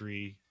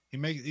Audrey. He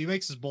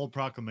makes this bold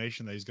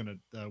proclamation that he's gonna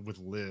with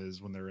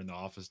Liz when they're in the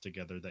office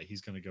together, that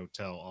he's gonna go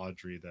tell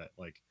Audrey that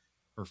like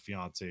her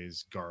fiance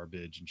is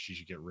garbage and she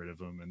should get rid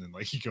of him. And then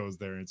like he goes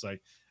there and it's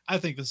like, I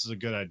think this is a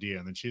good idea.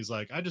 And then she's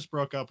like, I just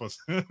broke up with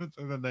him.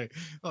 And then they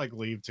like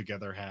leave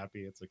together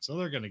happy. It's like, so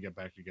they're gonna get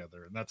back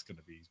together, and that's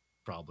gonna be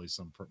probably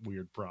some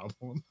weird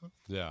problem.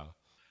 Yeah.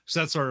 So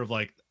that's sort of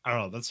like, I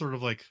don't know, that's sort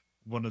of like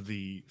one of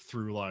the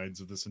through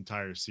lines of this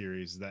entire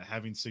series, that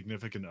having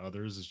significant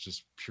others is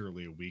just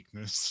purely a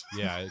weakness.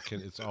 Yeah,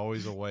 it's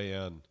always a way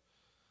in.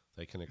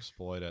 They can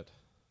exploit it.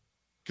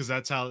 Because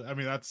that's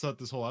what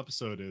this whole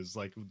episode is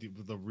like.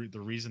 The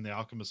reason the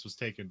alchemist was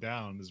taken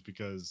down is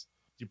because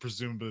he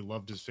presumably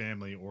loved his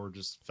family or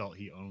just felt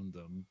he owned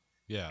them.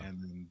 Yeah.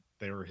 And then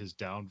they were his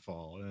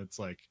downfall. And it's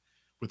like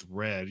with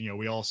Red,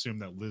 we all assume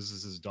that Liz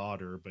is his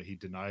daughter, but he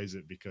denies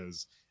it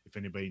because if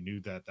anybody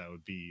knew that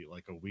would be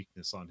like a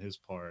weakness on his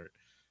part.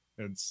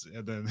 And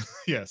then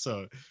yeah,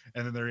 so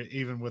and then they're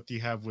even with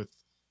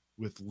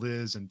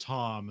Liz and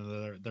Tom,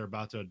 and they're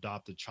about to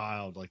adopt a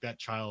child. Like that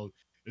child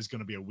is going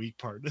to be a weak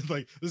part.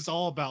 Like this is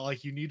all about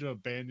like, you need to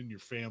abandon your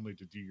family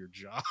to do your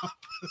job.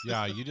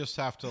 Yeah, you just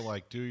have to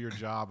like do your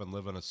job and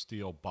live in a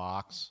steel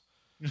box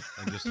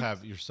and just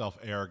have yourself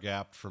air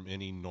gapped from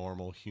any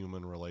normal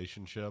human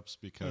relationships,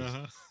 because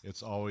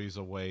it's always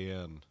a way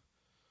in.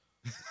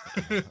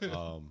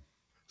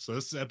 So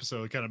this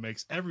episode kind of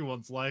makes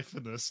everyone's life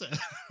in this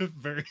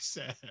very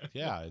sad.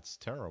 Yeah, it's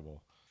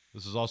terrible.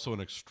 This is also an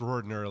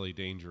extraordinarily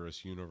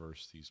dangerous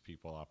universe these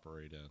people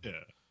operate in.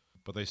 Yeah.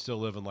 But they still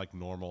live in like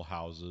normal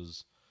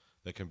houses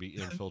that can be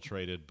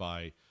infiltrated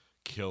by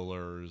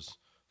killers,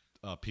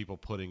 people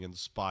putting in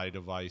spy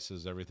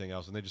devices, everything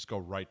else, and they just go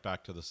right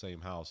back to the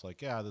same house.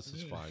 Like, yeah, this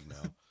is fine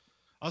now.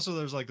 Also,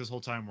 there's like this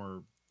whole time where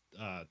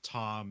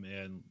Tom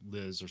and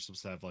Liz are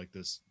supposed to have like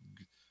this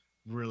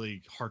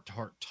really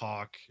heart-to-heart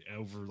talk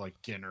over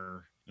like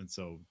dinner, and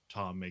so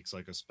Tom makes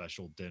like a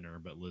special dinner,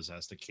 but Liz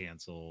has to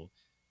cancel.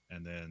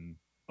 And then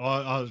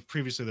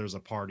previously there was a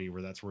party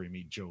where that's where we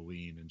meet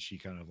Jolene, and she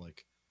kind of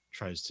like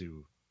tries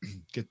to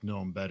get to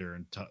know him better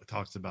and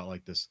talks about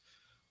like this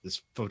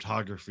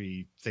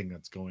photography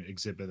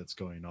exhibit that's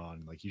going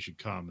on, like you should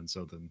come. And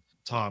so then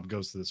Tom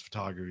goes to this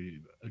photography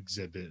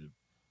exhibit.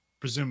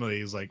 Presumably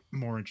he's like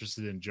more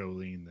interested in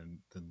Jolene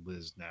than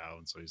Liz now,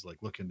 and so he's like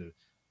looking to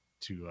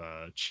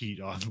cheat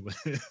on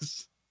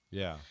Liz.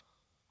 Yeah.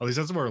 At least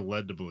that's what we're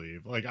led to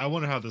believe. Like, I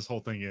wonder how this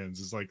whole thing ends.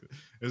 Is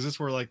this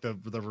where like the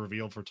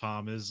reveal for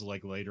Tom is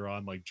like later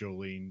on, like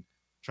Jolene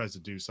tries to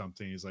do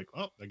something, he's like,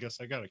 oh, I guess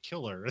I gotta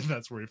kill her, and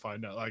that's where we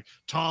find out like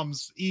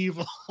Tom's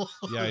evil.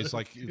 Yeah, he's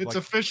like, it's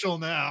official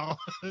now.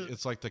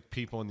 It's like the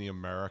people in The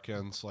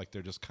Americans, like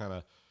they're just kind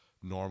of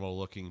normal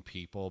looking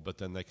people, but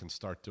then they can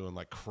start doing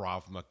like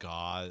Krav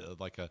Maga,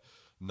 like a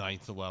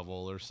 9th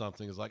level or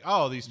something. It's like,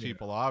 oh, these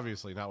people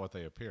obviously not what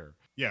they appear.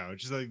 Yeah,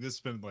 which is like, this has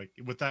been like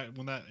with that,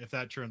 if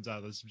that turns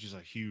out, this is just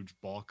a huge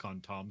balk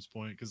on Tom's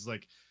point, because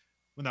like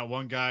when that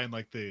one guy in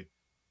like the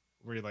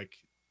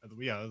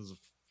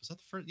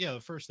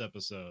first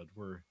episode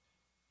where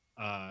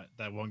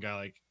that one guy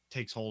like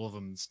takes hold of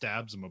him and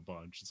stabs him a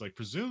bunch. It's like,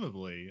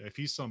 presumably if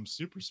he's some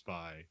super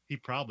spy, he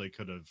probably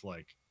could have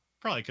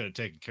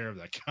taken care of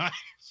that guy.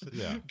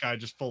 Yeah. Guy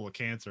just full of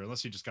cancer,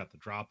 unless he just got the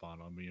drop on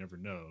him. You never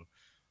know.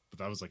 But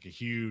that was like a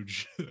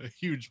huge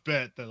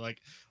bet that like,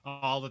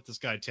 I'll let this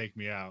guy take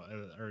me out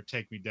or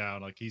take me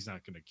down. Like, he's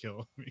not going to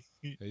kill me.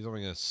 He's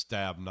only going to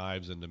stab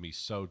knives into me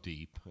so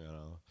deep,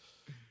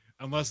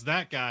 Unless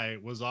that guy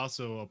was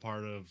also a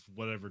part of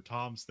whatever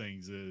Tom's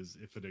things is,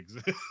 if it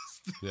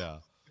exists. Yeah.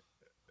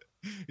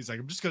 He's like,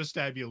 I'm just going to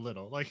stab you a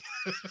little. Like,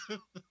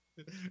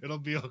 It'll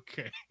be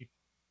okay.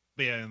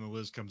 But yeah, and then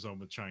Liz comes home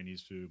with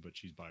Chinese food, but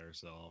she's by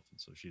herself, and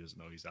so she doesn't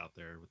know he's out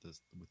there with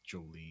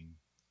Jolene.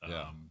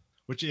 Yeah.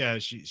 Which yeah,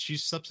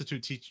 she's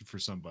substitute teaching for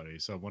somebody.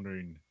 So I'm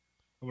wondering,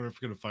 I wonder if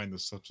we're gonna find the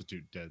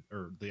substitute dead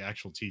or the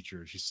actual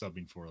teacher she's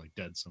subbing for like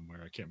dead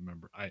somewhere. I can't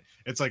remember.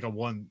 It's like a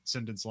one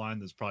sentence line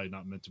that's probably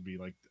not meant to be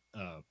like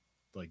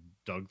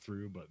dug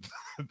through, but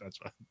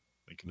that's what I'm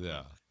thinking.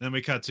 Yeah. Then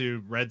we cut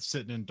to Red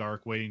sitting in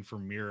dark waiting for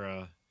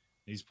Mira.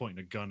 He's pointing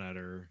a gun at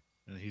her.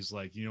 And he's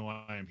like, you know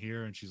why I'm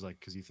here? And she's like,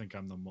 because you think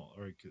I'm the mole.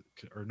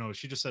 Or no,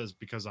 she just says,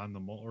 because I'm the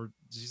mole. Or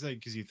does she say,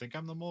 because you think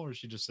I'm the mole? Or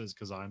she just says,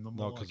 because I'm the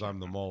mole? No, because I'm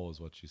the mole is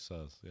what she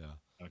says. Yeah.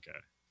 Okay.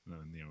 And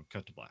then,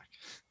 cut to black.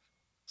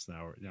 So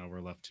now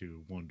we're left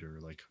to wonder,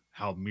 like,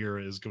 how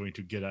Mira is going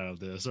to get out of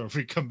this. Or if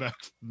we come back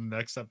from the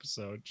next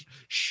episode,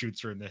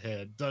 shoots her in the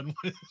head. Done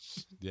with.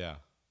 Yeah.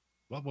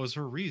 What was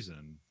her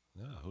reason?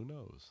 Yeah, who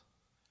knows?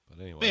 But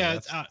anyway.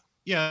 But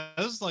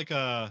this is like,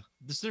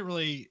 this didn't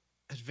really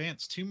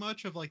advance too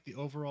much of like the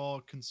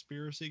overall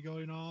conspiracy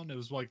going on. It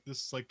was like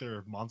this is like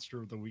their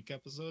monster of the week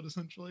episode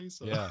essentially.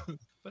 So yeah,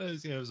 but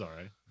it was all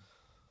right.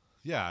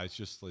 Yeah, it's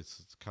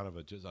kind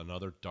of just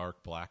another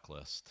dark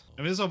blacklist.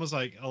 I mean, it's almost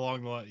like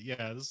along the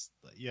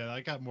line. I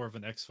got more of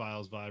an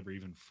X-Files vibe or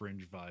even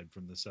Fringe vibe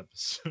from this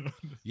episode.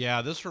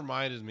 Yeah, this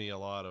reminded me a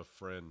lot of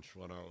Fringe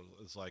when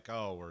it's like,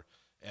 oh, we're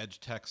edge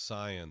tech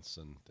science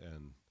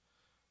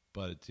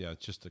but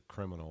it's just a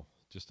criminal,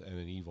 and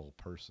an evil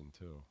person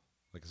too.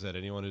 Like I said,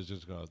 anyone who's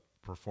just going to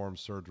perform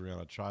surgery on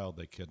a child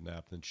they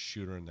kidnapped and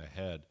shoot her in the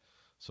head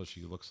so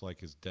she looks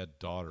like his dead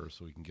daughter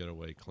so he can get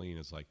away clean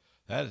is like,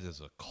 that is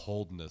a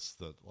coldness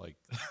that like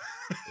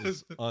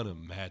is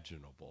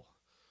unimaginable.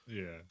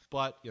 Yeah.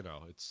 But, it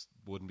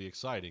wouldn't be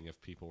exciting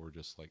if people were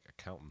just like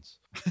accountants.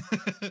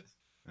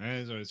 All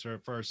right, so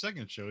for our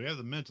second show, we have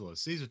The Mentalist,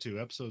 Season 2,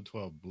 Episode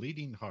 12,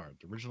 Bleeding Heart.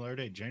 The original air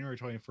date, January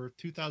 21st,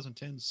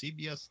 2010,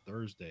 CBS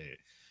Thursday.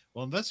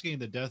 While investigating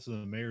the death of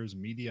the mayor's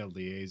media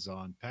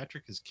liaison,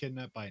 Patrick is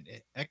kidnapped by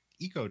an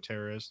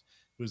eco-terrorist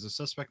who is a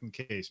suspect in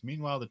the case.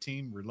 Meanwhile, the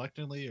team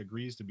reluctantly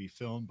agrees to be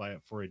filmed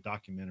for a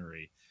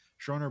documentary.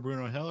 Showrunner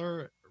Bruno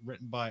Heller,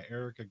 written by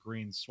Erica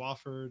Green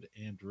Swafford,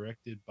 and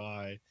directed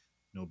by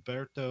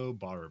Norberto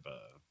Barba.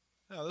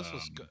 Yeah,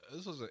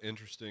 this was an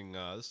interesting.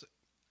 This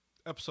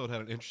episode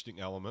had an interesting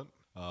element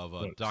of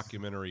a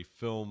documentary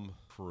film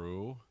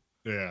crew.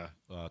 Yeah,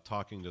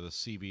 talking to the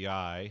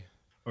CBI.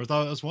 I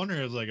was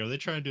wondering, are they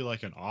trying to do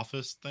like an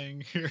Office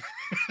thing here?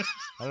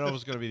 I don't know if it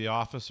was going to be The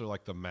Office or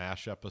like the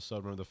MASH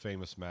episode. Remember the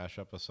famous MASH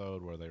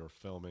episode where they were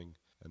filming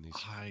and these?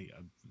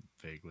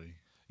 Vaguely.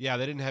 Yeah,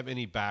 they didn't have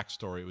any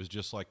backstory. It was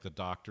just like the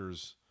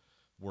doctors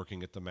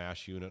working at the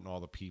MASH unit and all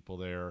the people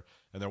there,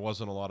 and there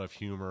wasn't a lot of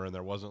humor, and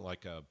there wasn't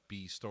like a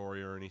B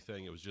story or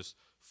anything. It was just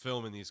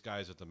filming these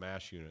guys at the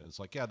MASH unit. And it's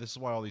like, yeah, this is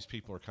why all these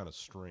people are kind of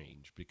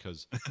strange,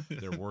 because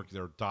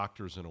they're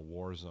doctors in a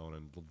war zone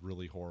and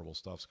really horrible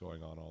stuff's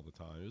going on all the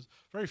time. It was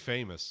a very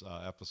famous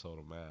episode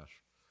of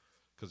MASH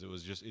because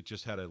it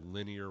just had a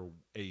linear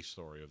A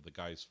story of the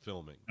guys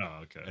filming,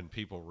 and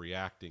people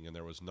reacting, and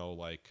there was no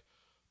like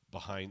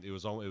behind. It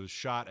was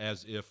shot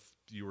as if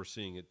you were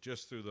seeing it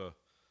just through the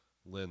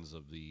lens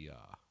of the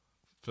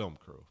film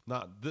crew.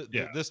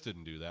 This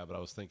didn't do that, but I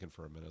was thinking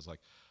for a minute, I was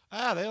like,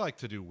 they like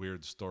to do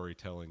weird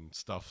storytelling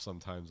stuff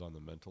sometimes on The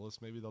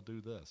Mentalist. Maybe they'll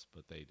do this,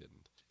 but they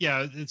didn't.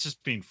 Yeah, it's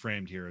just being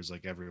framed here as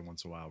like every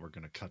once in a while we're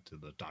going to cut to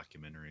the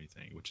documentary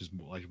thing, which is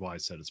like why I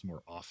said it's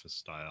more Office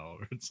style.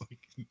 Where it's like,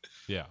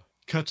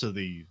 cut to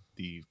the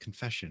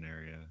confession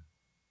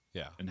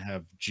area, and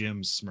have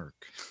Jim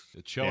smirk.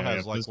 The show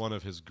has like one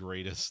of his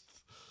greatest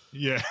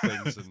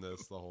things in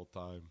this the whole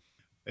time.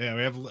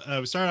 Yeah,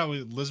 we start out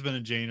with Lisbon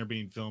and Jane are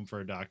being filmed for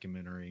a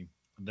documentary.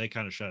 They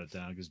kind of shut it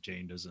down because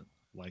Jane doesn't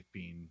like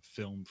being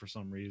filmed for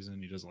some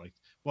reason. He doesn't like.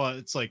 Well,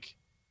 it's like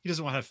he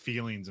doesn't want to have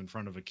feelings in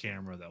front of a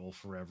camera that will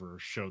forever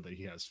show that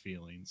he has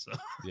feelings. So.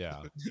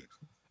 Yeah,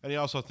 and he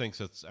also thinks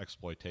it's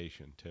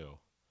exploitation too.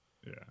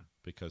 Yeah,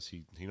 because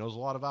he knows a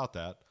lot about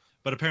that.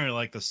 But apparently,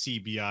 like the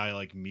CBI,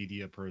 like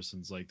media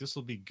person's like, this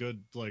will be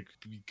good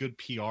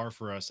PR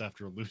for us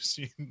after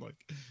losing like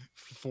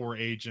 4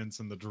 agents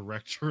and the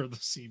director of the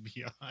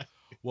CBI.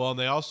 Well, and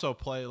they also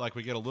play like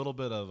we get a little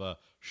bit of a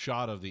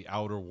shot of the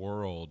outer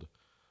world,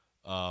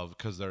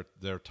 because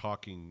they're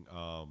talking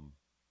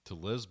to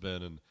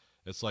Lisbon, and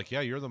it's like,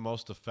 yeah, you're the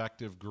most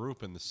effective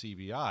group in the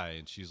CBI,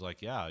 and she's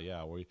like,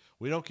 yeah,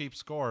 we don't keep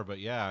score, but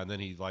yeah, and then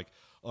he like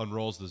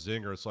unrolls the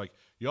zinger. It's like,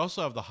 you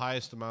also have the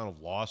highest amount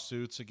of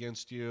lawsuits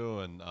against you,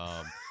 and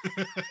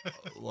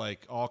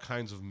like all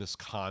kinds of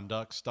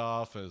misconduct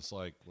stuff. And it's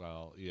like,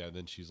 well, yeah. And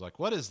then she's like,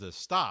 "What is this?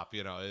 Stop!"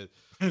 Yeah.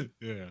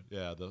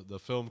 The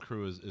film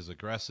crew is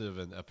aggressive,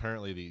 and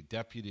apparently the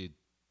deputy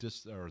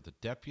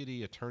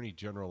attorney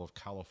general of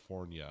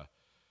California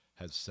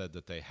has said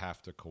that they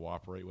have to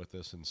cooperate with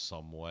this in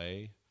some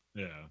way.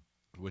 Yeah.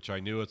 Which I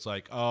knew, it's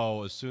like,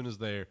 oh, as soon as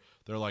they're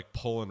like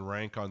pulling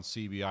rank on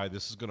CBI,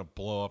 this is going to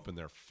blow up in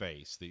their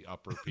face, the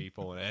upper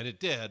people, and it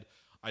did.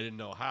 I didn't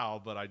know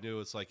how, but I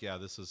knew it's like, yeah,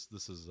 this is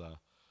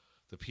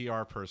the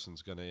PR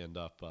person's going to end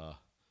up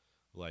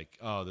like,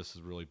 oh, this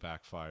has really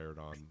backfired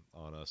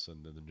on us,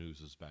 and then the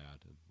news is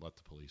bad, and let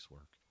the police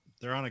work.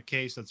 They're on a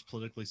case that's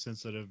politically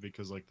sensitive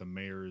because like the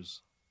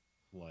mayor's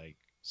like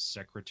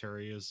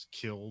secretary is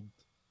killed.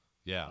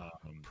 Yeah,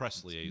 press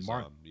It's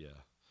liaison.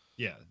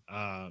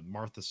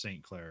 Martha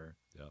St. Clair.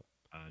 Yep.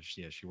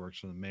 She works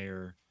for the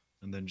mayor.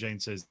 And then Jane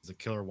says the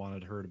killer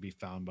wanted her to be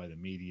found by the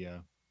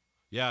media.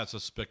 Yeah, it's a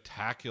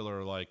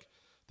spectacular, like,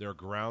 they're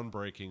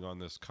groundbreaking on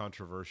this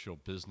controversial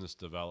business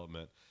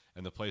development,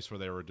 and the place where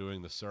they were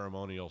doing the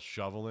ceremonial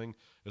shoveling,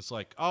 it's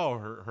like, oh,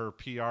 her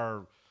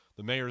PR,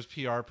 the mayor's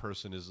PR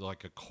person is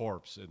like a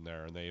corpse in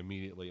there, and they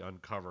immediately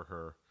uncover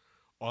her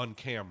on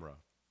camera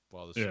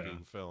while this is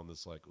being filmed.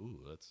 It's like, ooh,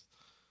 that's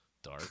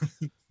dark.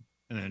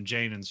 And then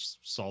Jane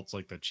insults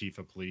like the chief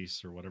of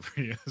police or whatever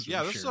he is.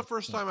 Yeah, this is the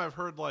first time I've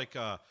heard like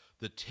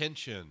the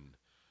tension.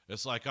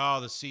 It's like, oh,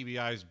 the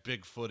CBI's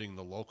bigfooting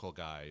the local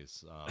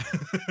guys,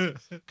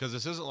 because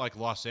this isn't like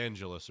Los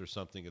Angeles or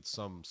something. It's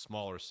some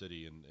smaller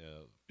city in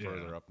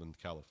further up in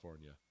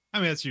California. I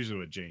mean, that's usually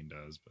what Jane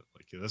does, but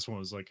like this one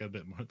was like a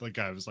bit more. Like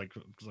I was like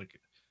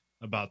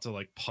about to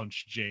like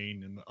punch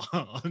Jane in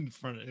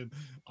the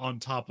on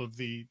top of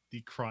the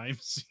crime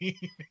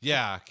scene.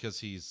 Yeah, because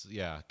he's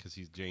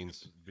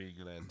Jane's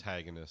being an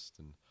antagonist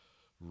and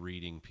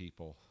reading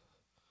people.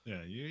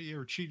 Yeah, you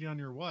were cheating on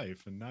your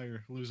wife, and now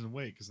you're losing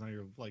weight because now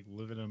you're like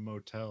living in a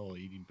motel,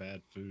 eating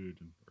bad food,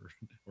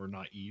 or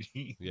not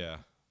eating. Yeah,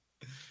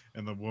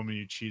 and the woman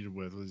you cheated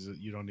with is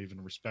you don't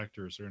even respect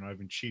her, so you're not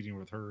even cheating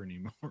with her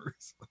anymore.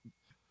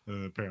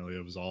 And apparently,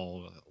 it was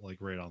all like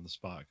right on the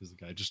spot because the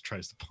guy just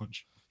tries to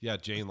punch. Yeah,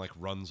 Jane like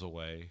runs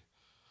away,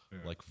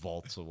 like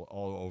vaults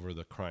all over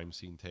the crime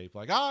scene tape,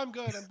 like, oh, I'm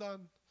good, I'm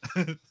done.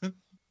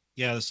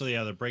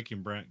 They're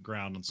breaking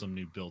ground on some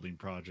new building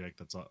project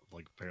that's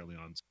like apparently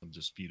on some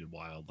disputed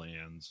wild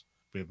lands.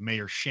 We have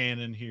Mayor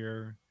Shannon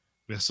here.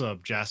 We also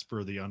have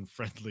Jasper, the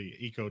unfriendly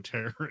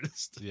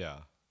eco-terrorist. Yeah.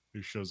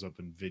 Who shows up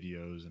in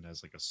videos and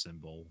has like a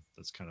symbol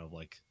that's kind of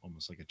like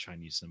almost like a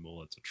Chinese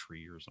symbol. It's a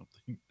tree or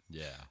something.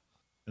 Yeah.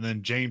 And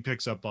then Jane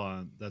picks up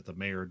on that the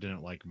mayor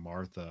didn't like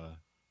Martha.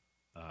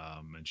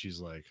 And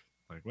she's like,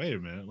 wait a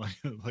minute.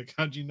 Like,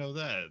 how'd you know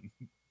that?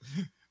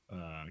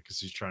 Because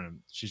she's trying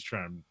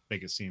to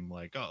make it seem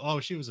like, oh,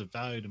 she was a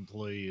valued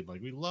employee,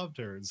 like we loved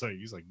her. And so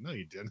he's like, no,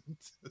 you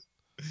didn't.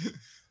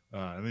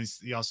 And then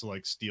he also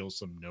like steals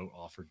some note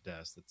off her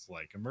desk that's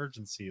like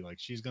emergency, like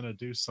she's gonna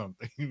do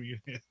something.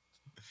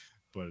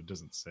 But it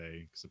doesn't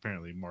say, because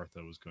apparently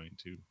Martha was going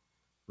to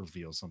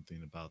reveal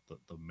something about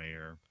the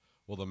mayor.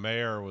 Well, the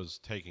mayor was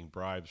taking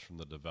bribes from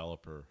the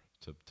developer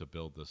to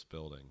build this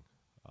building,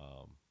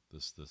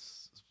 this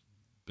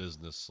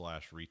business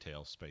 /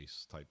 retail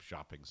space type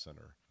shopping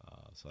center.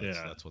 So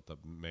that's what the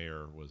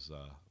mayor was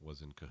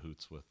in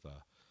cahoots with.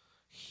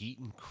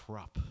 Heaton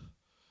Krupp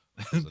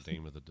was the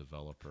name of the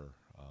developer.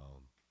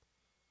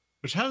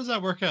 Which, how does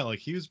that work out? Like,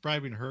 he was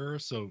bribing her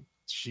so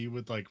she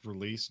would like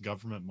release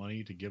government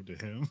money to give to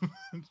him.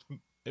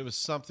 It was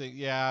something.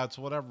 Yeah, it's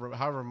whatever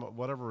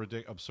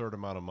absurd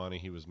amount of money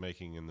he was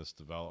making in this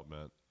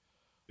development.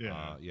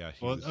 Yeah,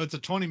 it's a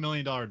 $20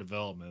 million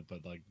development,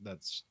 but like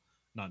that's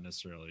not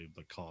necessarily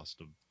the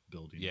cost of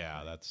building.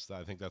 Yeah,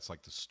 I think that's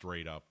like the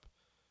straight up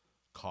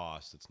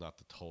cost. It's not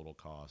the total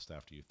cost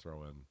after you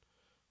throw in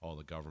all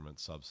the government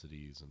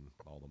subsidies and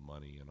all the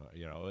money, and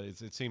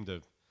it seemed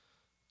to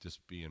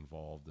just be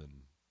involved in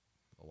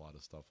a lot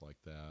of stuff like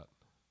that.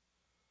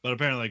 But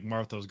apparently, like,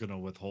 Martha was going to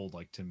withhold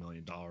like $10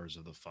 million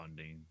of the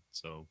funding,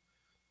 so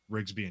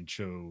Rigsby and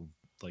Cho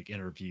like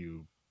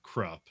interview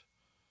Krupp,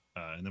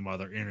 and then while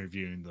they're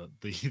interviewing,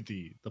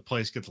 the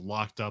place gets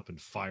locked up and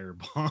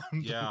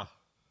firebombed. Yeah.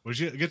 Which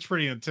gets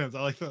pretty intense.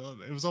 I like that.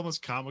 It was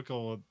almost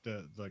comical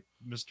that like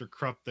Mr.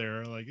 Krupp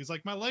there, like he's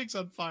like, my leg's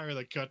on fire.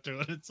 They cut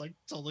to it. It's like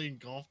totally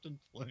engulfed in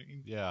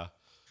flames. Yeah.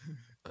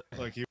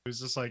 Like he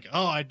was just like,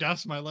 oh, I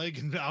doused my leg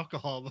in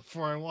alcohol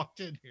before I walked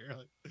in here.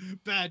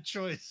 Like, bad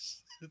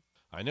choice.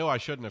 I knew I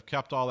shouldn't have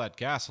kept all that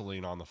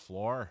gasoline on the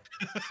floor.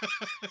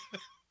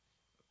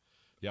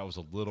 Yeah, it was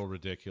a little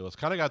ridiculous.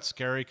 Kind of got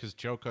scary because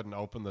Joe couldn't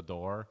open the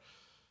door.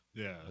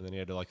 Yeah. And then he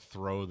had to like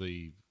throw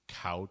the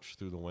couch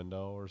through the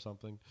window or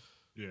something.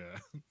 Yeah.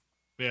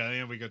 Yeah,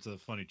 and we got to the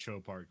funny Cho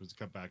part because we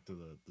got back to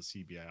the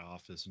CBI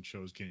office and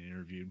Cho's getting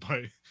interviewed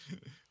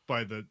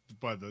by the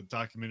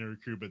documentary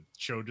crew, but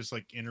Cho just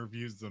like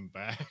interviews them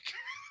back.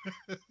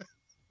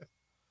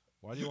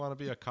 Why do you want to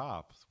be a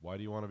cop? Why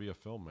do you want to be a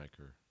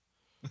filmmaker?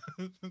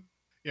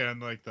 Yeah, and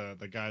like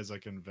the guy's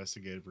like an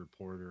investigative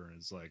reporter, and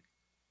it's like,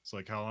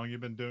 how long you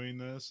been doing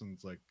this? And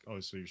it's like, oh,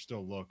 so you're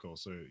still local,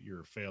 so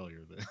you're a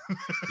failure then.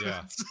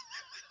 Yeah.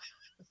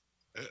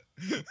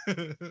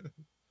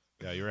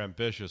 Yeah, you're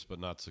ambitious but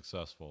not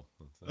successful.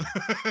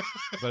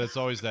 But it's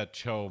always that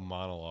Cho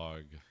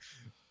monologue.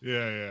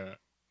 Yeah.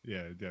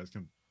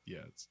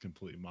 It's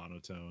completely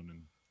monotone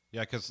and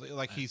yeah, because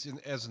like he's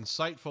as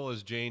insightful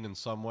as Jane in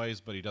some ways,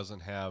 but he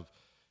doesn't have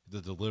the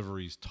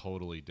delivery's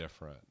totally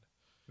different.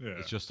 Yeah,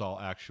 it's just all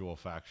actual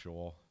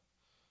factual.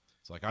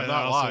 It's like I'm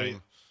not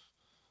lying.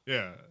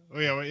 Yeah,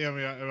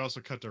 I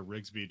also cut to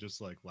Rigsby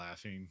just like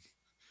laughing.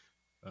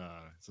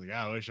 It's like,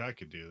 I wish I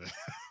could do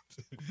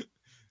that.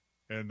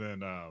 And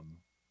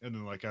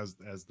then like as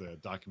the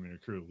documentary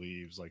crew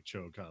leaves, like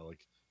Cho kind of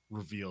like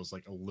reveals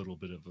like a little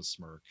bit of a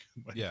smirk.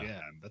 Like, Yeah.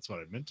 yeah, that's what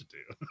I meant to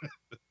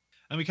do.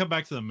 And we come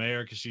back to the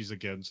mayor because she's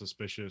again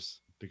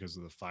suspicious because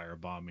of the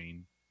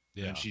firebombing.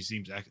 Yeah. And she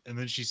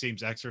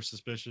seems extra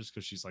suspicious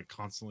because she's like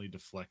constantly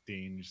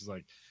deflecting. She's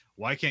like,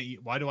 why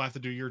do I have to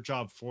do your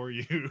job for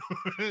you?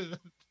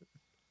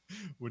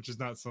 Which is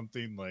not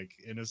something like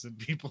innocent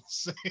people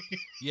say.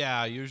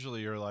 Yeah,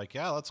 usually you're like,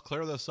 yeah, let's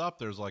clear this up.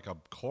 There's like a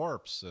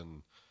corpse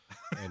and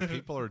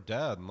people are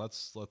dead, and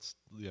let's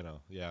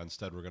yeah.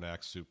 Instead, we're gonna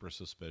act super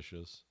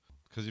suspicious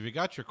because if you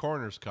got your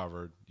corners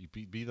covered, you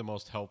be the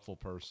most helpful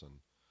person.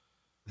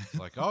 It's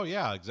like, oh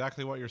yeah,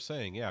 exactly what you're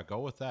saying. Yeah, go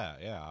with that.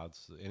 Yeah,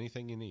 it's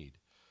anything you need.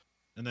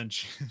 And then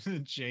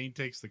Jane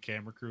takes the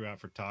camera crew out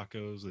for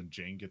tacos, and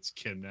Jane gets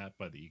kidnapped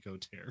by the eco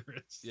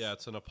terrorists. Yeah,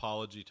 it's an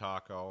apology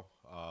taco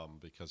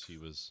because he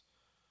was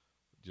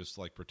just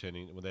like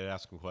pretending when they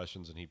ask him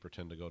questions and he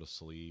pretend to go to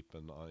sleep,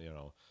 and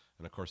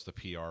and of course the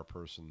PR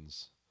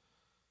person's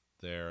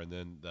there, and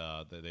then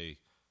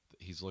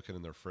he's looking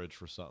in their fridge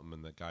for something,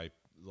 and the guy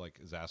like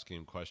is asking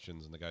him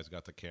questions, and the guy's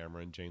got the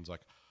camera, and Jane's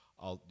like,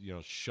 I'll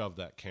shove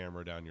that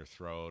camera down your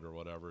throat or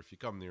whatever if you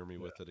come near me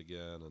with it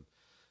again. And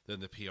then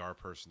the PR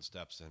person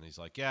steps in. He's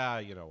like, yeah,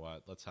 you know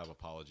what? Let's have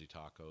apology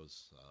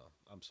tacos.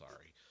 I'm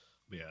sorry.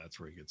 Yeah, that's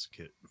where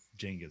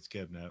Jane gets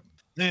kidnapped.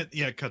 Then,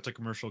 yeah, cut to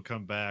commercial,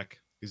 come back.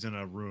 He's in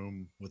a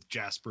room with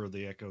Jasper,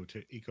 the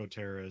eco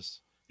terrorist,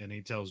 and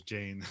he tells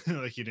Jane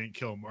like he didn't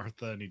kill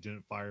Martha and he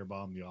didn't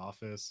firebomb the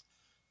office.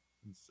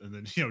 And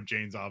then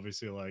Jane's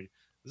obviously like,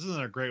 this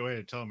isn't a great way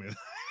to tell me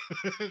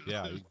that.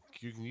 Yeah,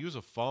 you can use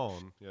a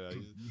phone. Yeah.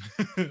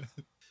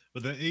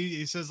 But then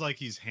he says like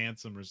he's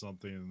handsome or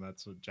something, and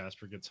that's what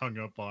Jasper gets hung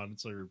up on. And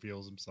so he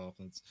reveals himself,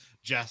 and it's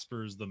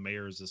Jasper's the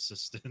mayor's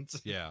assistant.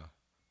 Yeah.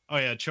 Oh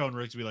yeah, Cho and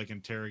Rigsby like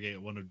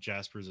interrogate one of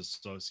Jasper's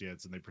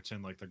associates, and they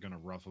pretend like they're gonna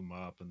rough him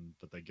up,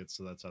 but they get,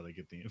 so that's how they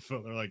get the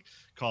info. They're like,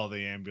 call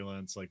the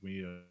ambulance, like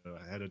we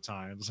ahead of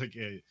time. It's like,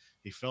 hey,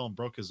 he fell and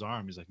broke his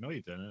arm. He's like, no, he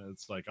didn't.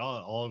 It's like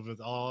all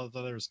of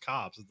there's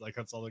cops. It's like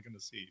that's all they're gonna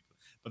see,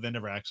 but they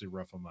never actually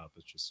rough him up.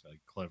 It's just like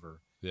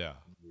clever. Yeah.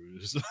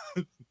 Ruse.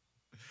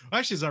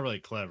 Actually, it's not really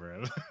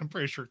clever. I'm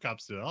pretty sure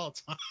cops do it all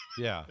the time.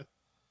 Yeah.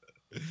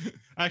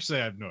 Actually,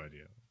 I have no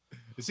idea.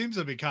 It seems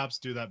to be cops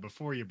do that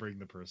before you bring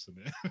the person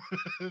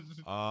in.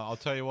 I'll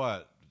tell you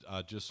what,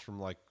 just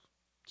from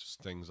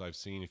just things I've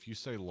seen, if you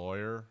say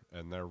lawyer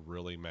and they're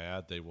really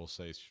mad, they will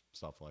say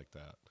stuff like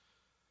that.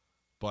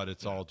 But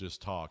it's all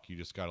just talk. You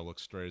just got to look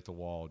straight at the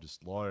wall.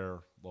 Just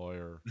lawyer,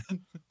 lawyer,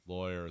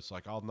 lawyer. It's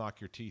like, I'll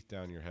knock your teeth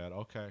down your head.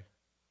 Okay.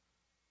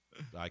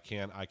 I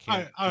can't. I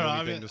don't know.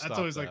 I mean, that's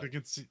always like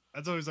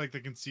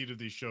the conceit of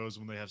these shows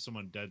when they have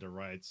someone dead to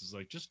rights. Is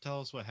like, just tell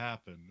us what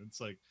happened.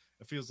 It's like,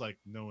 it feels like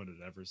no one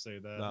would ever say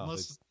that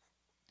unless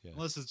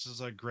it's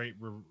just a great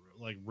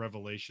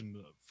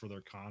revelation for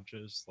their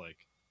conscience. Like,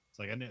 it's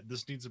like,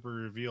 this needs to be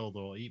revealed.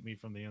 They'll eat me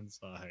from the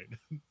inside.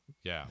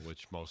 Yeah,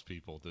 which most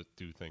people that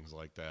do things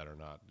like that are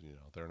not.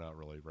 They're not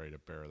really ready to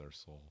bare their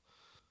soul.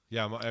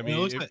 Yeah, I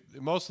mean,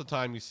 most of the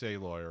time you say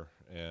lawyer,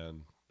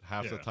 and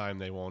half the time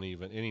they won't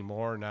even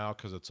anymore now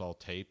because it's all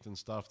taped and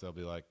stuff. They'll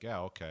be like, yeah,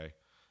 okay,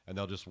 and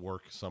they'll just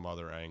work some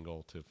other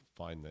angle to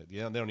find that.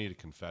 Yeah, they don't need a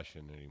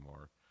confession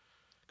anymore.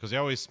 Because they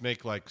always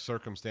make like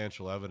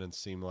circumstantial evidence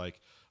seem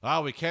like,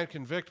 we can't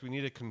convict, we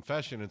need a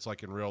confession. It's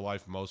like in real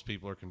life, most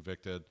people are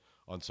convicted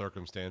on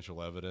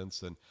circumstantial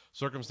evidence, and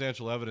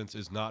circumstantial evidence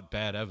is not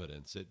bad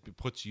evidence. It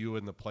puts you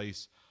in the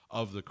place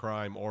of the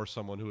crime or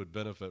someone who would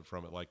benefit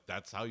from it. Like,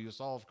 that's how you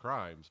solve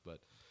crimes. But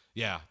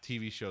yeah,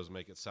 TV shows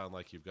make it sound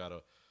like you've got to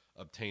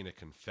obtain a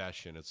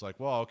confession. It's like,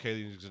 well, okay,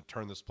 you can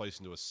turn this place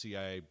into a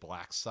CIA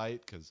black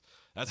site because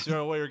that's the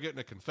only way you're getting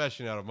a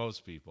confession out of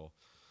most people.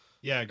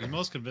 Yeah, because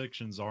most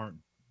convictions aren't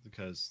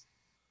because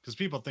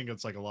people think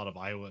it's like a lot of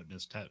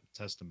eyewitness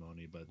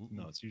testimony, but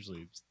no, it's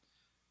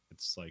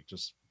like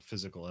just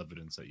physical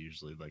evidence that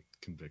usually like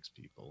convicts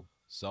people.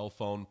 Cell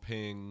phone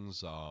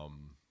pings,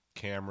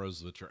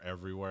 cameras that are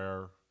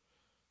everywhere.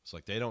 It's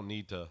like they don't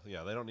need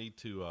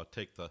to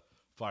take the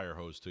fire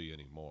hose to you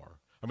anymore.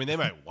 I mean, they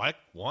might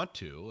want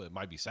to. It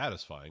might be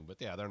satisfying, but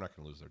yeah, they're not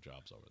going to lose their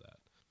jobs over that.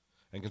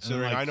 And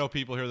considering I know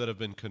people here that have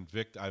been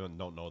convicted, I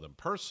don't know them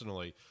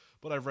personally,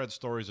 but I've read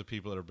stories of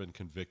people that have been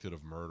convicted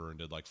of murder and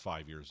did like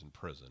 5 years in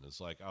prison.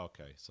 It's like,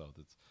 okay, so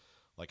that's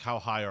like, how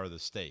high are the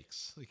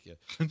stakes? Like, yeah,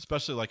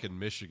 especially like in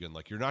Michigan,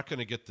 like you're not going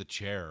to get the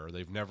chair.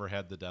 They've never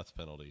had the death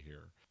penalty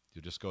here.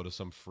 You just go to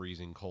some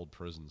freezing cold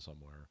prison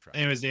somewhere.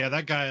 Anyways, yeah,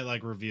 that guy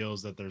like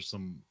reveals that there's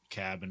some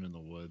cabin in the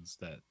woods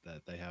that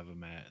they have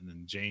him at, and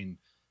then Jane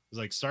is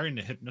like starting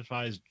to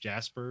hypnotize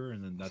Jasper,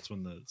 and then that's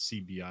when the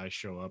CBI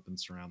show up and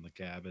surround the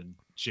cabin.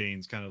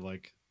 Jane's kind of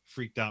like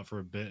freaked out for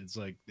a bit. It's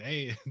like,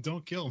 hey,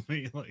 don't kill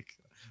me, like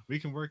we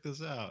can work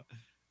this out.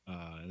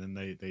 And then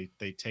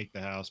they take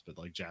the house, but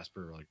like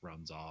Jasper like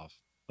runs off.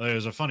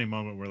 There's a funny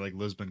moment where like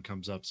Lisbon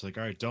comes up, it's like,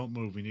 all right, don't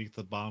move. We need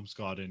the bomb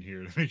squad in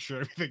here to make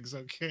sure everything's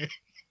okay.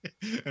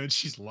 And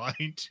she's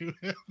lying to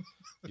him,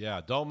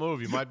 Yeah, don't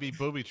move. You might be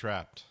booby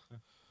trapped.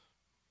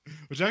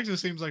 which actually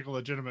seems like a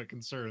legitimate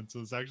concern. So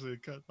it's actually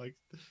like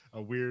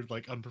a weird,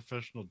 like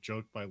unprofessional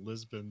joke by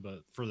Lisbon,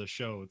 but for the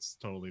show, it's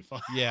totally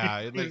fine. Yeah,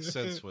 it makes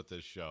sense with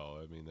this show.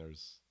 I mean,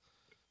 there's.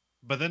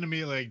 But then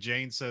immediately, like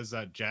Jane says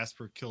that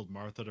Jasper killed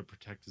Martha to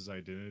protect his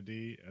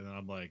identity, and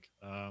I'm like,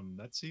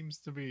 that seems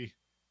to be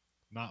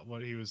not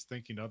what he was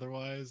thinking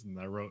otherwise. And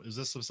I wrote, "Is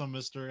this some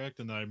misdirect?"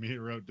 And then I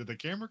immediately wrote, "Did the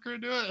camera crew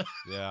do it?"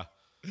 Yeah.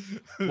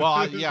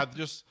 Well, yeah,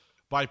 just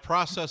by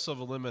process of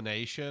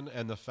elimination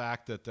and the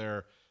fact that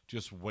they're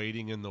just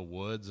waiting in the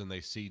woods and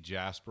they see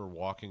Jasper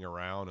walking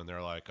around and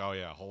they're like, "Oh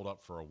yeah, hold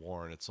up for a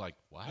warrant." It's like,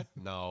 what?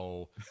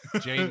 No,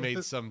 Jane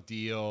made some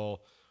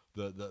deal.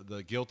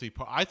 The guilty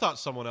part. I thought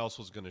someone else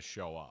was going to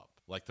show up,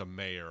 like the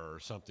mayor or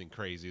something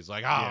crazy. It's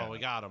like, oh, we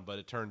got him, but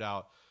it turned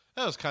out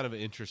that was kind of an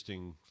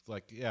interesting.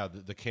 Like, yeah,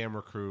 the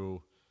camera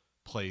crew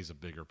plays a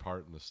bigger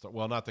part in the story.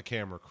 Well, not the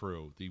camera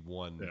crew, the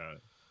one. Yeah,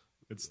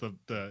 it's the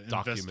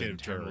investigative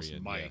journalist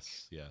Mike.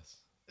 Yes.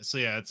 So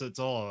yeah, it's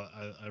all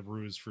a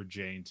ruse for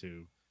Jane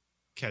to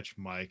catch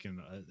Mike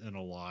in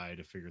a lie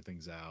to figure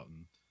things out,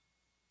 and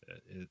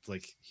it's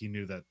like he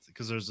knew that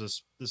because there's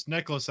this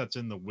necklace that's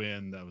in the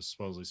wind that was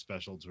supposedly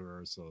special to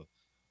her. So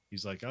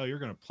he's like, "Oh, you're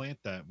gonna plant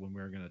that when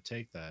we're gonna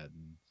take that,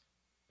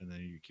 and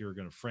then you're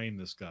gonna frame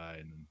this guy."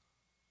 And then,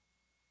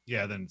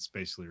 yeah, then it's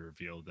basically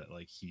revealed that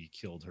like he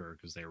killed her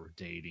because they were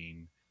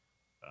dating.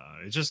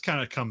 It just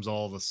kind of comes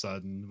all of a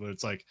sudden, but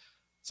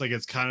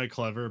it's kind of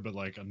clever, but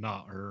like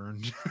not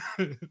earned.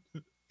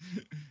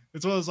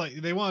 It's one of those like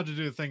they wanted to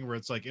do a thing where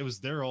it's like it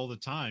was there all the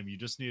time. You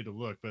just needed to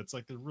look, but it's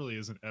like there really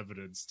isn't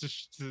evidence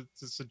to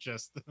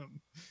suggest them.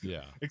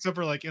 Yeah. Except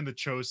for like in the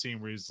Cho scene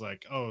where he's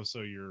like, "Oh,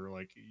 so you're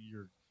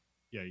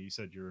yeah, you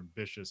said you're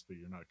ambitious, but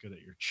you're not good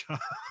at your job."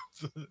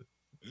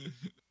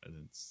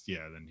 And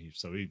then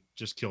he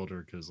just killed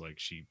her because like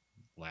she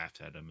laughed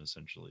at him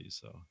essentially.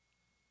 So,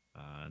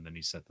 and then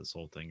he set this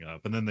whole thing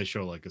up, and then they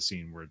show like a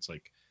scene where it's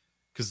like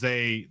because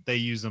they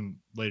use them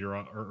later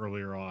on or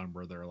earlier on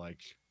where they're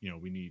like,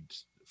 we need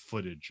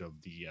footage of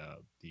the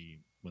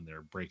when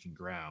they're breaking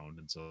ground,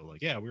 and so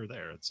like, yeah, we were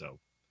there. And so,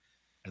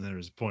 and then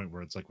there's a point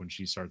where it's like when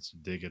she starts to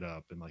dig it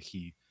up, and like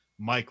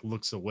Mike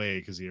looks away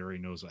because he already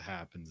knows what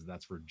happens, and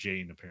that's where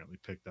Jane apparently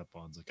picked up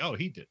on. It's like, oh,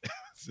 he did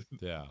it.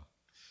 Yeah,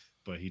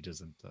 but he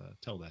doesn't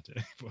tell that to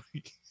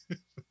anybody.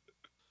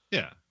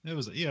 Yeah, it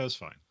was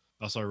fine.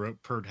 Also, I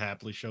wrote Perd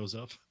happily shows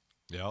up.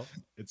 Yeah,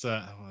 it's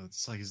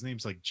like his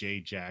name's like Jay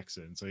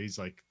Jackson, so he's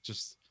like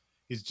he's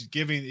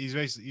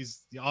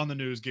on the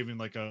news giving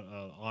like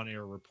a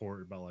on-air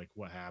report about like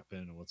what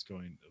happened and what's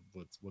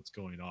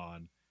going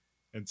on.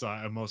 And so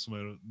I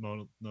mostly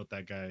note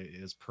that guy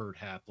is Perd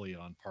Hapley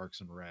on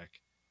Parks and Rec,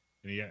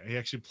 and he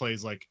actually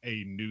plays like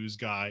a news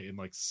guy in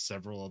like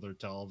several other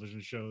television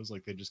shows.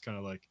 Like they just kind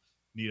of like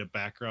need a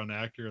background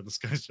actor, and this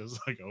guy's just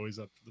like always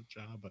up for the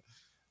job. But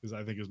because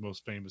I think his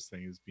most famous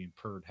thing is being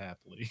Perd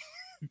Hapley.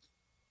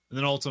 And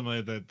then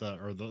ultimately,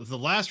 the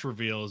last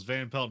reveal is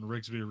Van Pelt and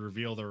Rigsby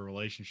reveal their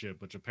relationship,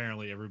 which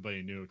apparently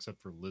everybody knew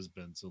except for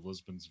Lisbon. So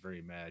Lisbon's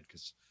very mad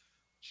because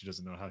she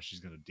doesn't know how she's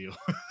going to deal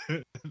with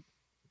it.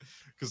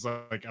 Because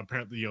like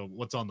apparently,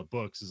 what's on the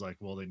books is like,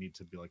 well, they need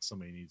to be like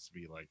somebody needs to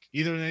be like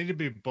either they need to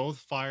be both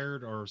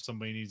fired or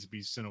somebody needs to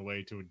be sent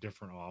away to a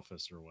different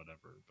office or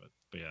whatever. But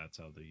yeah, that's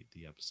how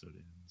the episode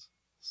ends.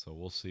 So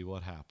we'll see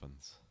what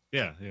happens.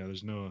 Yeah.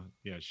 There's no.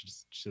 Yeah, she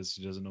says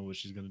she doesn't know what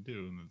she's going to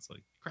do, and it's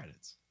like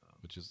credits.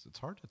 Which is it's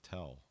hard to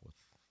tell with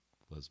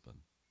Lisbon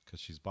because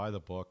she's by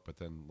the book, but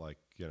then like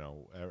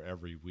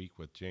every week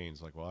with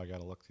Jane's like, well, I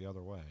got to look the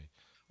other way.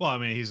 Well, I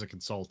mean, he's a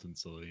consultant,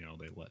 so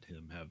they let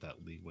him have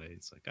that leeway.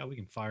 It's like, oh, we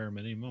can fire him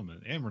at any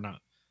moment, and we're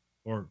not,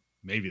 or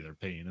maybe they're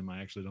paying him.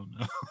 I actually don't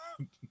know.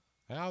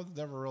 I've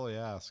never really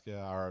asked.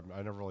 Yeah, or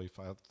it's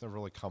never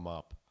really come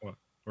up.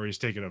 Or he's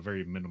taking a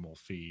very minimal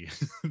fee.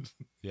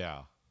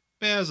 Yeah.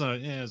 Yeah,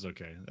 it's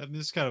okay. I mean,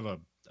 it's kind of a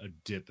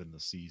dip in the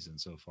season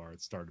so far.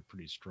 It started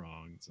pretty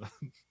strong. So.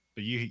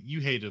 But you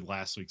hated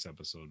last week's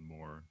episode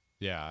more.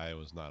 Yeah, I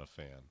was not a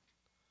fan.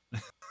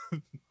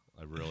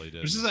 I really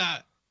did. Which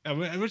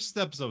this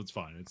episode's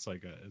fine. It's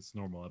like it's a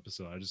normal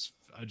episode. I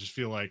just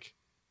feel like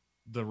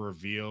the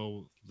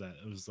reveal that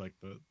it was like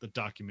the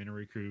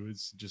documentary crew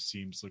just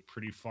seems like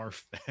pretty far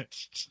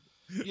fetched.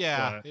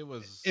 Yeah, it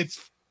was.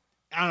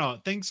 I don't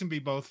know. Things can be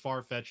both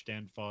far fetched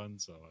and fun.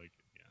 So like.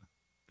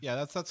 Yeah,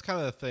 that's kind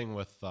of the thing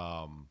with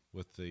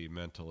the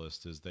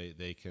Mentalist is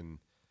they can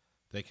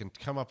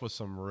come up with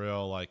some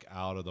real like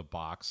out of the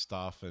box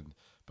stuff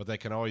but they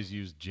can always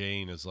use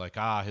Jane as like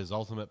his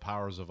ultimate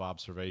powers of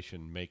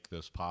observation make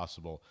this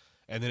possible,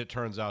 and then it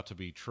turns out to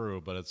be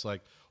true, but it's like,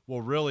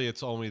 well, really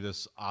it's only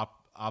this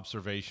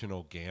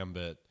observational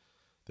gambit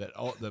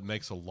that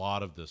makes a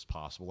lot of this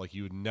possible. Like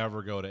you would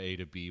never go to A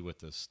to B with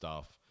this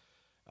stuff.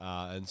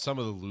 And some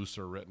of the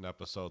looser written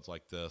episodes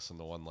like this and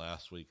the one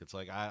last week, it's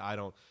like,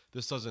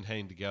 this doesn't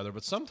hang together,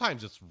 but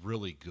sometimes it's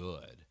really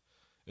good.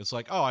 It's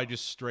like, oh, I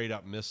just straight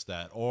up missed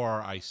that,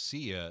 or I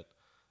see it,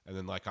 and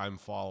then like I'm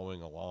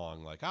following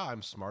along, like,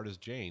 I'm smart as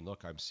Jane.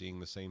 Look, I'm seeing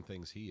the same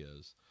things he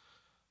is.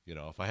 You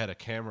know, if I had a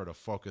camera to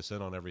focus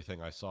in on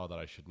everything I saw that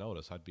I should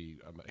notice, I'm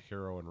a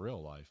hero in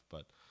real life.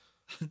 But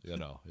you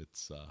know,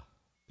 it's a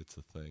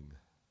thing.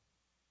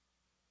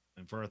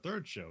 And for our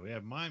third show, we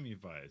have Miami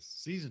Vice,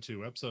 Season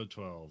 2, Episode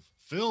 12,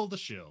 Phil the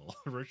Shill.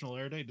 Original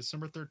air date,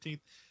 December 13th,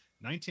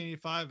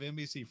 1985,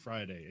 NBC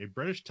Friday. A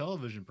British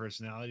television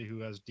personality who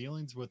has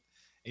dealings with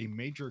a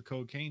major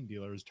cocaine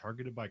dealer is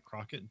targeted by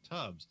Crockett and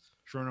Tubbs.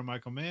 Showrunner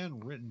Michael Mann,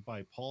 written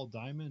by Paul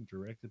Diamond,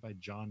 directed by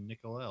John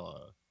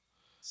Nicolella.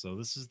 So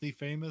this is the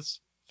famous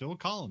Phil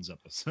Collins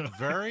episode.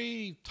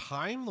 Very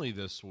timely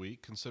this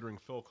week, considering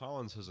Phil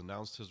Collins has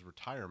announced his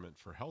retirement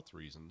for health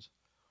reasons.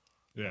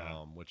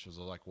 Yeah. Which is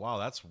like, wow,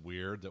 that's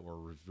weird that we're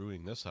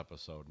reviewing this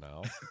episode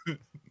now.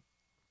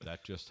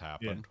 That just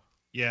happened.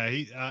 Yeah,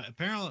 he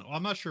apparently, well,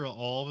 I'm not sure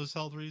all of his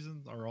health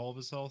reasons or all of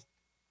his health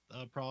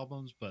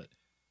problems, but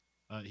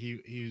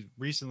he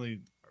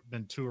recently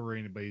been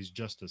touring, but he's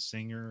just a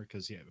singer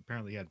because he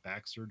apparently had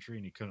back surgery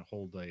and he couldn't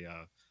hold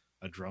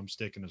a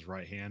drumstick in his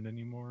right hand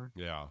anymore.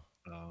 Yeah.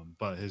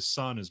 But his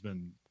son has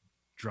been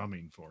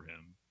drumming for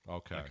him.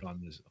 Okay. Like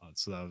on this,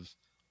 so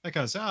that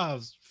kind of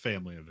was a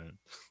family event.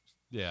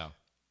 Yeah.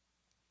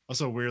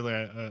 Also, weirdly,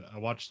 I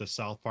watched a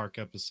South Park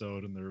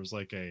episode, and there was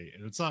like and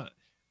it's not.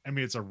 I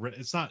mean,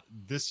 it's not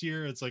this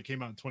year. It's like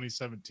came out in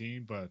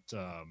 2017, but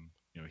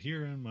you know,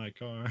 here in my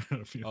car.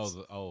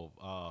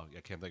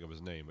 I can't think of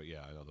his name, but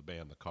yeah, I know the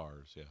band, the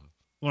Cars. Yeah.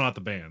 Well, not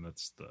the band.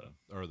 That's the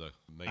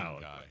main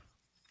guy.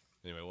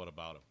 Anyway, what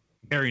about him?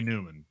 Gary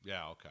Newman.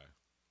 Yeah. Okay.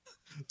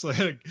 It's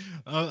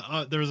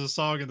like there was a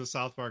song in the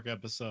South Park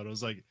episode. It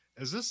was like,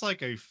 is this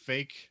like a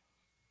fake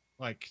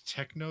like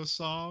techno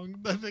song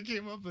that they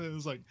came up with? It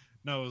was like,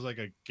 no, it was like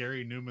a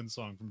Gary Newman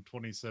song from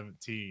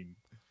 2017.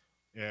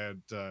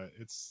 And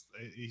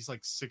he's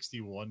like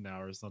 61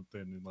 now or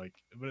something, and like,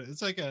 but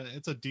it's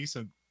a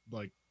decent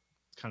like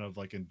kind of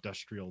like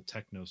industrial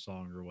techno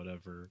song or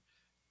whatever,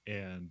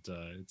 and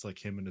it's like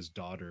him and his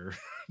daughter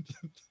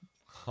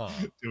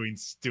doing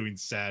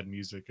sad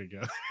music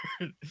together.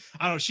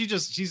 I don't know,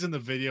 she's in the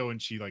video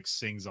and she like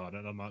sings on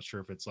it. I'm not sure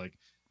if it's like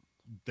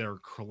they're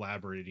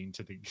collaborating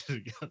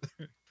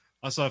together.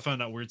 Also, I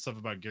found out weird stuff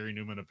about Gary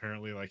Newman.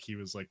 Apparently, like he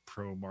was like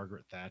pro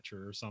Margaret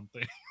Thatcher or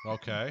something.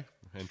 Okay,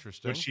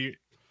 interesting.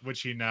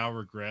 Which he now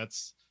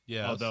regrets.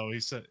 Yeah. Although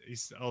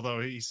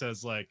he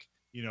says like,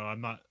 you know,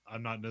 I'm not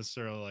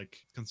necessarily like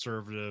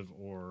conservative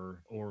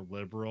or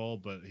liberal,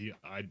 but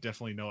I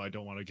definitely know I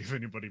don't want to give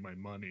anybody my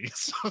money.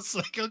 So it's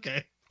like,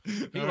 okay,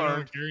 He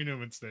learned. Gary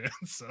Newman stands.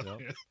 So Yep.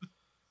 yeah.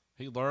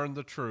 He learned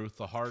the truth,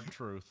 the hard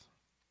truth.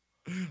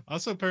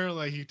 Also,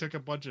 apparently, he took a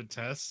bunch of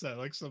tests at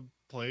like some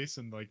place,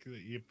 and like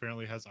he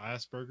apparently has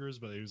Asperger's,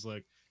 but he was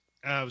like,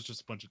 it was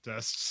just a bunch of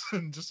tests,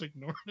 and just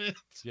ignored it.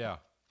 Yeah.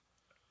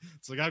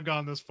 It's like, I've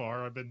gone this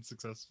far, I've been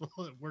successful,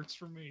 it works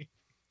for me.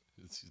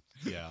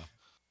 Yeah.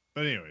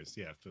 But anyways,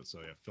 yeah.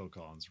 Phil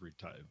Collins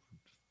retired,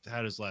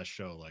 had his last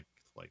show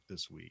like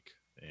this week,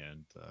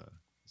 and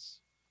is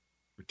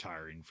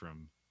retiring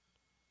from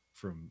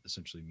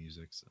essentially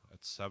music. So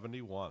At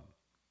 71.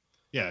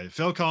 yeah,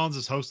 Phil Collins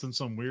is hosting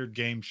some weird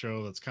game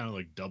show that's kind of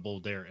like Double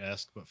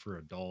Dare-esque, but for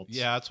adults.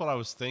 Yeah, that's what I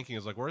was thinking.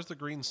 Is like, where's the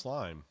green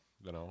slime?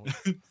 You know,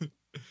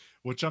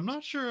 Which I'm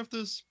not sure if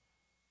this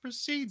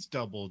precedes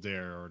Double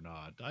Dare or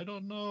not. I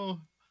don't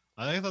know.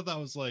 I thought that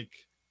was like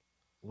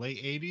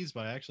late 80s,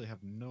 but I actually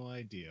have no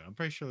idea. I'm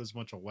pretty sure there's a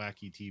bunch of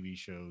wacky TV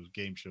shows,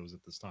 game shows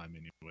at this time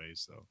anyway,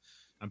 so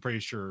I'm pretty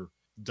sure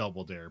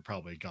Double Dare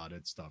probably got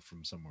its stuff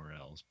from somewhere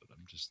else, but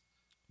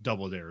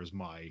Double Dare is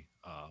my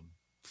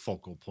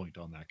focal point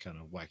on that kind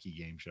of wacky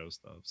game show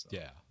stuff. So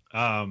yeah.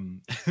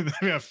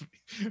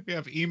 we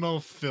have Emo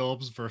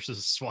Phillips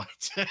versus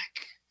Switek.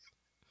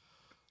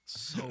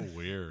 So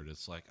weird.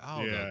 It's like,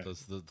 oh, Yeah.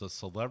 the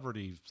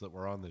celebrities that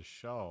were on this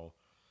show.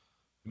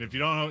 And if you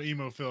don't know who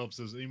Emo Phillips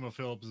is an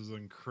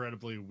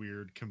incredibly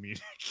weird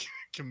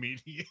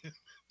comedian.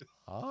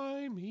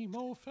 I'm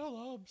Emo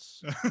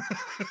Phillips.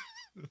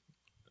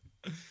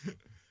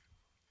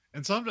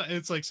 And sometimes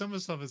it's like some of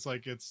the stuff is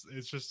like it's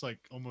just like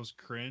almost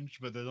cringe,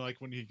 but then like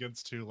when he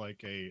gets to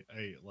like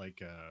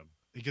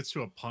he gets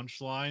to a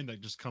punchline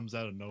that just comes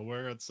out of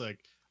nowhere, it's like,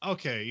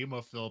 okay,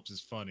 Emo Phillips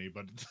is funny,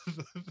 but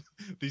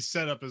the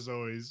setup is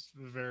always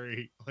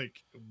very like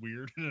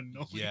weird and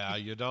annoying.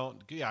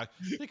 Yeah,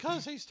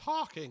 because he's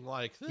talking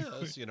like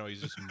this, you know,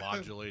 he's just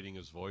modulating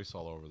his voice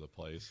all over the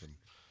place,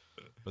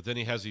 but then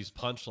he has these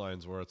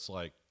punchlines where it's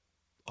like,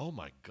 oh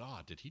my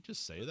God, did he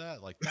just say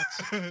that? Like,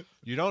 that's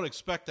you don't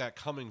expect that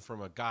coming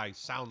from a guy who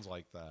sounds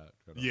like that.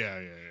 You know?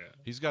 Yeah.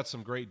 He's got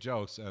some great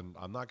jokes, and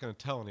I'm not going to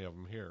tell any of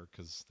them here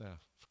because.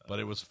 But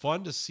it was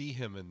fun to see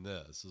him in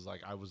this. It's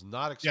like I was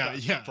not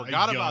expecting. Yeah.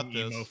 Forgot about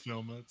this. Emo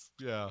Phillips.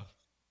 Yeah.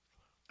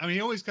 I mean,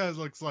 he always kind of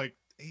looks like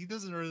he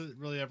doesn't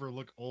really ever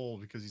look old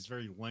because he's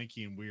very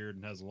lanky and weird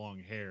and has long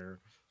hair.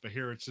 But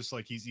here it's just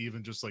like he's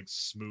even just like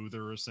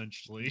smoother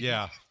essentially.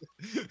 Yeah.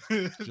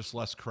 Just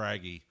less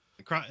craggy.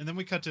 And then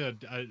we cut to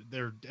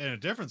they're in a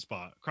different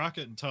spot.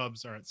 Crockett and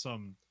Tubbs are at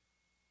some,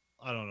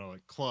 I don't know,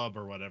 like club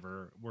or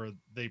whatever, where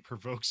they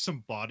provoke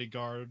some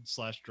bodyguard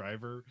 /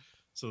 driver.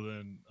 So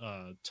then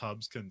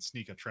Tubbs can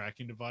sneak a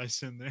tracking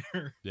device in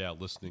there. Yeah,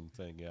 listening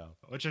thing. Yeah.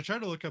 Which I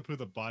tried to look up who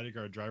the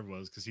bodyguard driver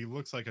was, because he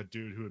looks like a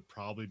dude who would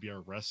probably be a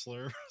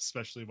wrestler,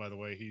 especially by the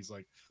way he's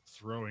like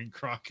throwing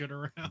Crockett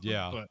around.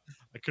 Yeah. But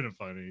I couldn't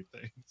find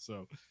anything.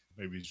 So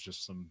maybe he's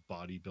just some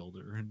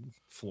bodybuilder in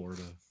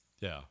Florida.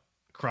 Yeah.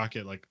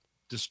 Crockett like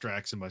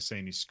distracts him by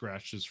saying he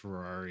scratched his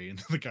Ferrari,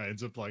 and the guy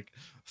ends up like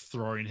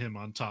throwing him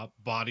on top,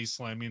 body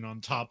slamming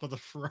on top of the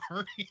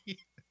Ferrari.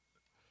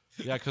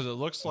 Yeah, because it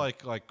looks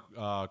like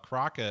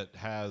Crockett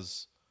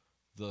has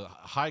the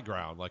high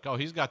ground. Like, oh,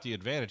 he's got the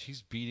advantage.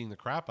 He's beating the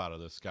crap out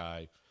of this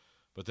guy.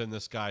 But then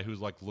this guy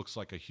who's like looks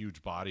like a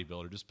huge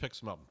bodybuilder just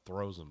picks him up and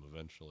throws him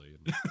eventually.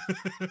 And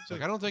it's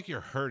like, I don't think you're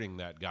hurting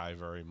that guy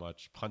very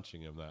much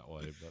punching him that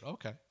way, but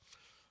okay.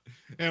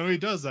 And when he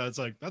does that, it's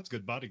like, that's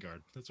good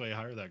bodyguard. That's why you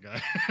hire that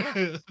guy.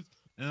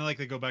 And then like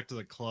they go back to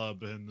the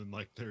club, and then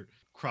like their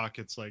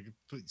Crockett's like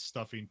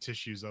stuffing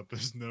tissues up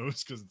his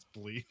nose because it's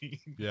bleeding.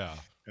 Yeah.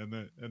 And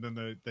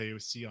then they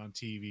see on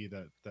TV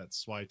that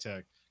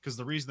Switek, because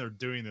the reason they're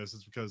doing this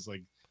is because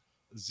like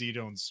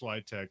Zito and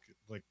Switek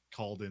like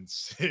called in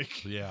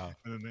sick. Yeah.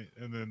 And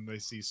then they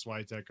see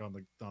Switek on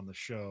the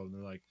show, and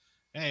they're like,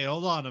 hey,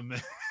 hold on a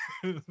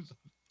minute.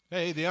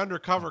 Hey, the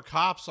undercover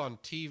cop's on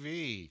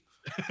TV.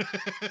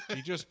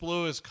 He just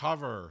blew his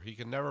cover. He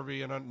can never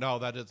be no,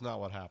 that is not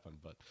what happened,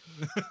 but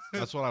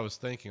that's what I was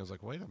thinking. I was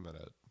like, wait a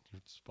minute.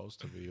 You're supposed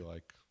to be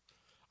like,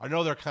 I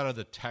know they're kind of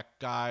the tech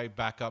guy,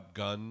 backup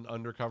gun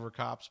undercover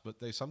cops, but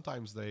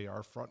sometimes they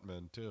are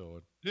frontmen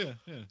too. Yeah.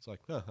 It's like,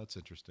 that's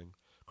interesting.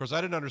 Of course,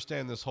 I didn't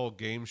understand this whole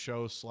game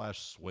show /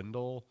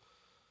 swindle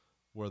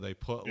where they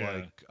put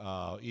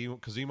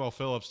because Emo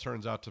Phillips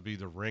turns out to be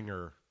the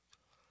ringer,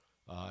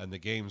 and the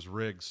game's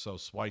rigged so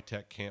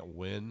Switek can't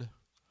win.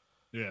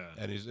 Yeah,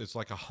 and it's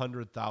like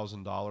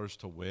 $100,000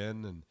 to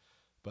win,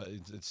 but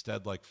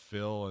instead like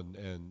Phil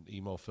and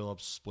Emo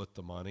Phillips split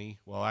the money.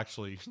 Well,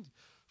 actually,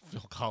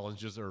 Phil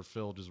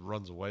just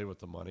runs away with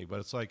the money. But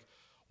it's like,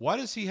 why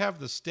does he have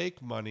the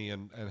stake money,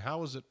 and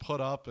how is it put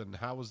up, and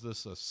how is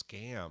this a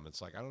scam?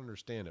 It's like, I don't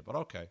understand it, but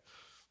okay,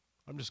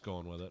 I'm just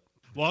going with it.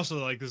 Well,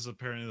 also like this is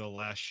apparently the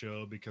last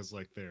show, because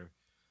like their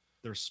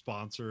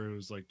sponsor,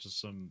 who's like just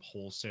some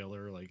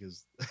wholesaler, like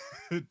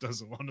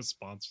doesn't want to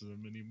sponsor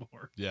them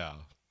anymore. Yeah.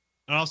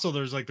 And also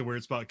there's like the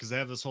weird spot, because they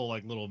have this whole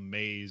like little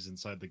maze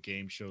inside the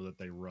game show that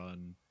they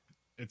run.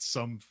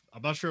 I'm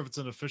not sure if it's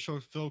an official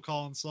Phil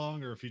Collins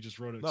song or if he just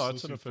wrote it. No,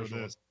 it's an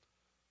official one.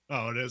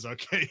 Oh, it is?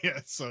 Okay.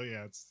 Yeah. So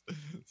yeah, it's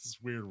this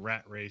weird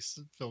rat race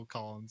Phil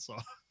Collins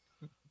song.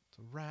 It's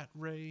a rat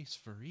race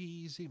for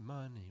easy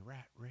money,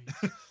 rat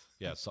race.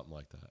 Yeah, something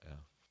like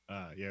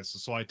that. Yeah. So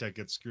Switek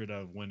gets screwed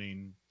out of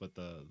winning, but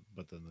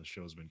then the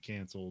show's been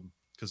canceled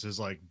because his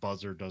like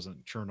buzzer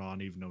doesn't turn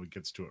on even though he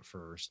gets to it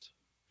first.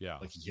 Yeah.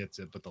 Like he hits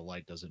it, but the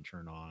light doesn't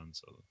turn on.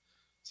 So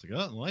it's like,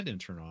 oh, the light didn't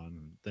turn on.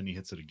 And then he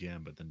hits it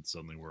again, but then it's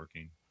suddenly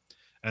working.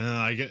 And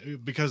then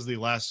because the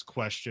last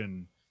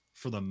question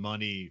for the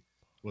money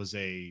was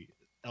a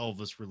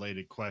Elvis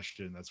related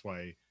question. That's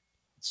why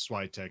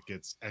Switek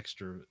gets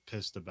extra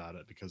pissed about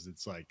it, because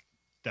it's like,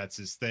 that's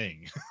his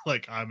thing.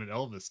 Like, I'm an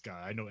Elvis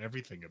guy. I know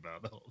everything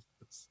about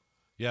Elvis.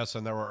 Yes.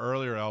 And there were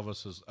earlier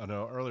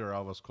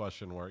Elvis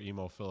question where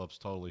Emo Phillips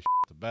totally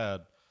shit the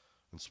bed.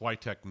 And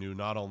Switek knew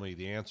not only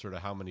the answer to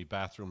how many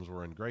bathrooms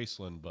were in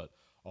Graceland, but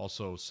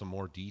also some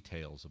more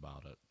details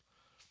about it.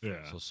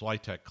 Yeah. So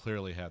Switek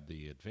clearly had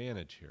the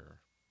advantage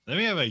here. Then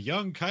we have a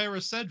young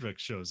Kyra Cedric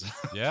shows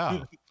up.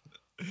 Yeah.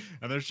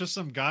 And there's just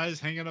some guys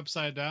hanging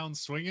upside down,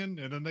 swinging,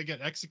 and then they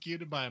get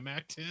executed by a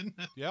MAC-10.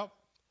 Yep.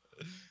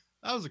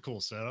 That was a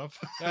cool setup.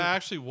 Yeah, it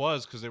actually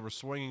was, because they were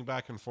swinging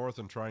back and forth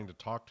and trying to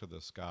talk to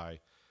this guy,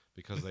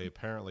 because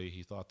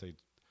he thought they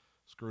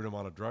screwed him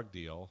on a drug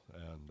deal.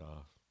 And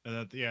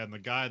and the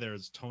guy there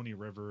is Tony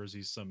Rivers.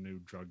 He's some new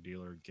drug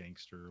dealer,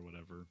 gangster, or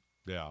whatever.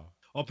 yeah.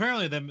 Well,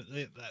 apparently,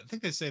 I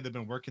think they say they've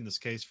been working this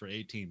case for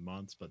 18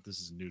 months, but this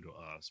is new to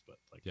us. But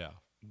like, Yeah.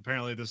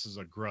 apparently, this is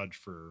a grudge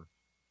for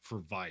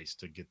Vice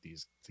to get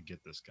this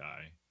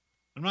guy.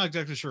 I'm not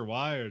exactly sure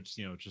why, or it's,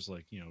 just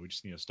like, we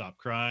just need to stop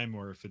crime,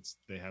 or if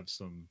they have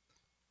some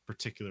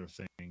particular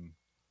thing.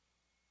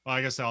 Well,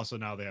 I guess also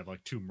now they have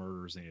like 2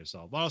 murders they need to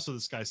solve. But also,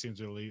 this guy seems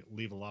to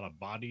leave a lot of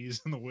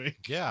bodies in the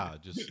wake. Yeah,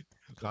 just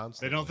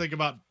constantly.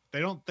 They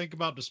don't think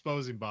about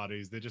disposing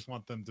bodies. They just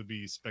want them to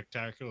be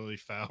spectacularly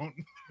found.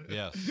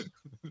 Yes.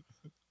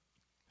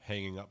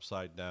 Hanging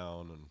upside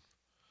down and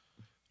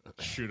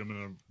shoot them in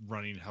a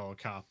running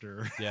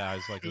helicopter. Yeah,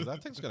 it's like,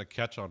 that thing's gonna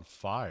catch on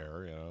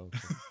fire,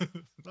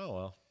 Oh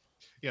well.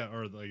 Yeah,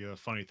 or like a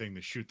funny thing,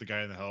 they shoot the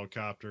guy in the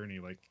helicopter and he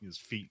like his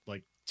feet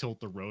like tilt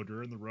the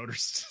rotor and the rotor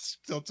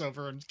tilts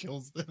over and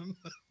kills them.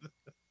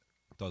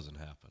 Doesn't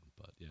happen,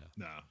 but yeah.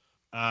 No.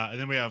 And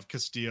then we have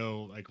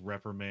Castillo like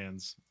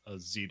reprimands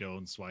Zito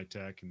and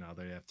Switek, and now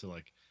they have to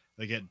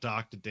they get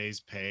docked a day's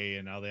pay,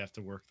 and now they have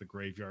to work the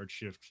graveyard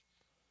shift.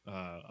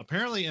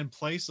 Apparently in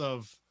place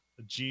of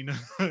Gina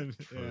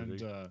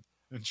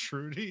and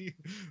Trudy,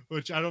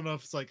 which I don't know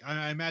if it's like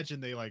I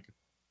imagine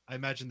I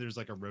imagine there's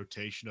like a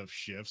rotation of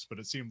shifts, but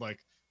it seemed like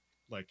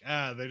they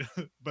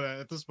don't, but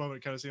at this moment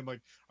it kind of seemed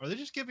like, are they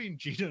just giving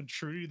Gina and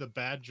Trudy the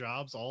bad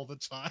jobs all the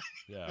time?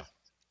 Yeah.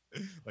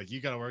 Like, you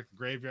gotta work the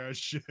graveyard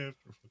shift.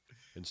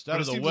 Instead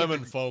But of it the seems like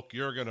women folk,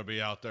 you're going to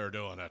be out there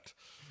doing it.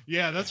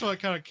 yeah, that's what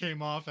it kind of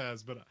came off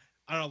as. But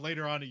I don't know,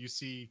 later on you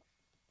see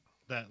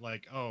that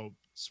like, oh,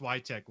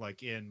 Switek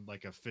like in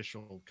like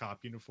official cop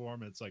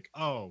uniform. It's like,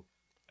 oh,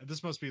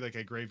 this must be like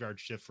a graveyard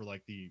shift for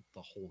like the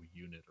whole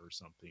unit or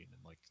something,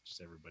 and like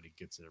just everybody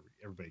gets it,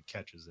 everybody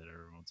catches it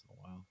every once in a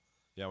while.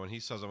 Yeah, when he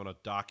says, I'm going to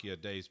dock you a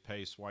day's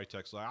pay,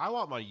 Switek's like, I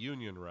want my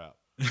union rep.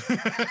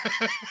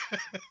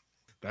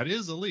 That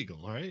is illegal,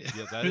 right?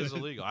 Yeah, that is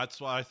illegal.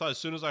 That's why I thought as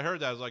soon as I heard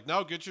that, I was like,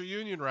 no, get your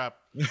union rep.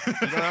 You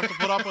don't have to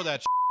put up with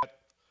that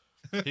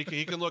shit.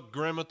 He can look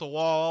grim at the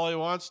wall all he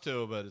wants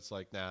to, but it's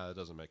like, nah, it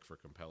doesn't make for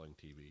compelling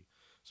TV,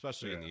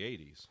 especially in the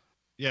 80s.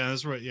 Yeah,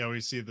 that's right. Yeah, we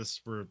see this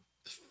where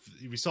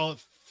we saw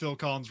Phil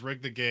Collins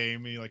rig the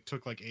game. He like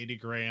took like 80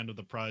 grand of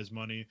the prize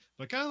money,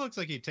 but kind of looks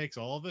like he takes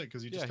all of it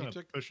because he just kind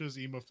of pushes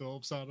Emo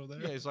Phillips out of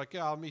there. Yeah, he's like,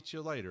 yeah, I'll meet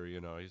you later. You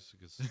know, he's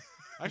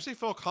actually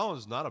Phil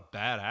Collins is not a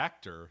bad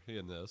actor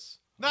in this.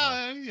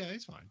 No, yeah,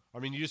 he's fine. I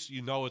mean,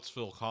 you know it's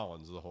Phil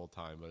Collins the whole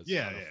time, but it's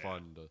kind of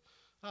fun to.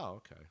 Oh,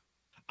 okay.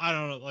 I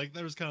don't know. Like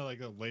there was kind of like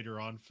a later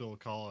on Phil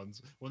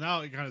Collins. Well, now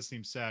it kind of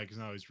seems sad because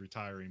now he's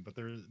retiring. But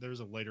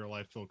there's a later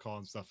life Phil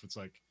Collins stuff. It's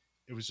like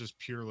it was just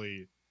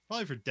purely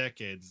probably for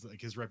decades.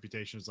 Like his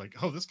reputation is like,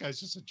 oh, this guy's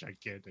just a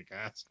gigantic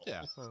asshole.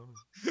 Yeah.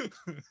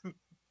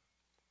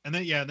 And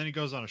then then he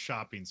goes on a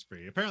shopping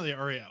spree. Apparently, he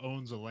already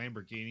owns a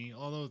Lamborghini,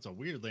 although it's a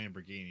weird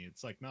Lamborghini.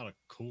 It's like not a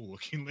cool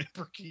looking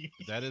Lamborghini.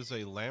 That is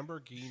a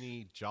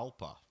Lamborghini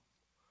Jalpa.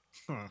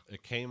 Huh.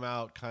 It came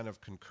out kind of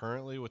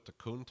concurrently with the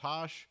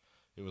Countach.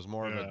 It was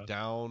more of a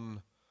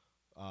down.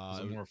 Was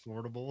it more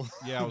affordable?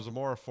 Yeah, it was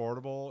more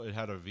affordable. It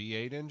had a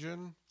V8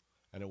 engine,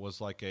 and it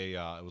was like it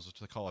was what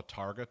they call a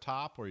Targa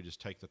top, where you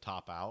just take the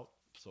top out,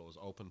 so it was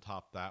open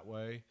top that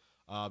way.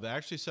 They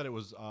actually said it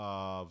was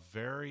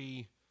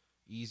very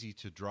easy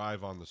to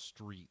drive on the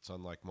streets,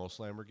 unlike most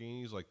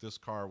Lamborghinis. Like this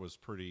car was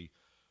pretty.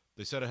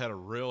 They said it had a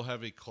real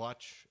heavy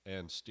clutch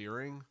and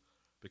steering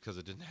because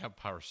it didn't have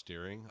power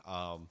steering,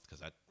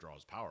 because that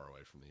draws power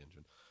away from the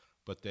engine.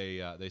 But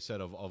they said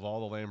of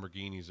all the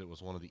Lamborghinis, it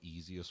was one of the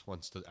easiest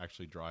ones to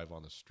actually drive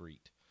on the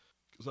street.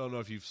 Because I don't know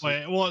if you've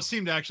seen. Well, it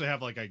seemed to actually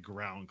have like a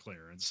ground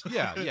clearance.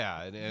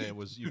 yeah, and it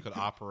was, you could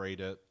operate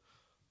it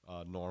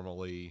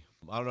normally.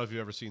 I don't know if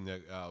you've ever seen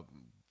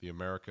the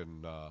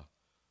American, the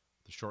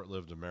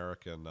short-lived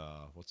American.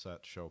 What's that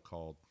show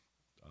called?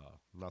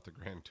 Not the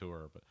Grand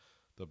Tour, but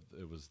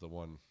it was the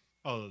one.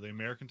 Oh, the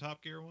American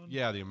Top Gear one?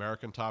 Yeah, the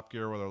American Top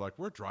Gear, where they're like,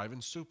 we're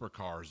driving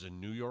supercars in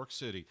New York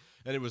City.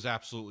 And it was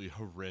absolutely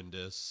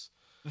horrendous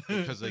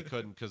because they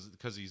couldn't,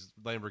 because these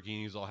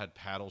Lamborghinis all had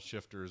paddle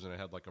shifters and it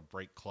had like a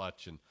brake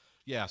clutch and,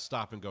 yeah,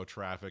 stop and go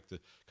traffic.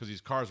 Because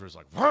these cars were just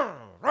like,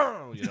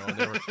 you know, and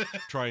they were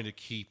trying to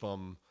keep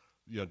them,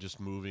 you know,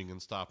 just moving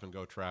and stop and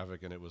go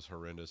traffic, and it was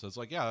horrendous. It's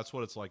like, yeah, that's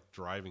what it's like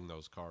driving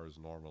those cars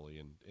normally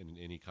in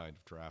any kind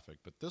of traffic.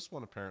 But this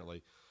one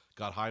apparently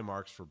got high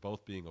marks for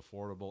both being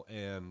affordable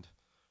and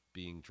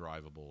being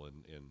drivable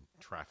in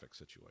traffic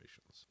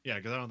situations. Yeah,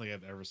 because I don't think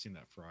I've ever seen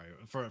that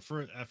for at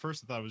first I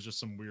thought it was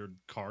just some weird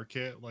car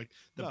kit. Like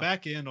the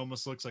back end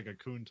almost looks like a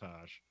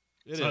Countach.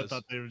 It so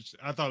is.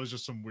 I thought it was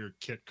just some weird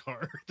kit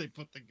car they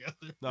put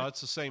together. No,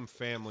 it's the same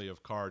family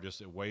of car, just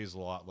it weighs a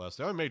lot less.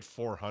 They only made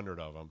 400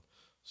 of them,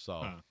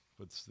 so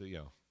it's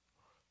there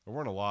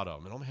weren't a lot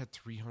of them. It only had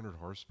 300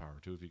 horsepower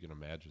too, if you can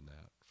imagine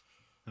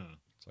that.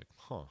 It's like,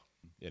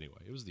 Anyway,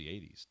 it was the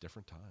 80s,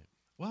 different time.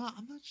 Well,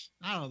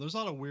 I don't know. There's a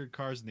lot of weird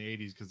cars in the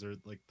 80s because they're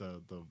like the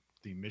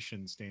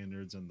emission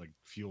standards and the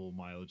fuel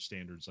mileage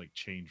standards like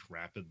change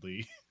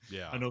rapidly.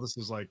 Yeah. I know this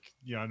is like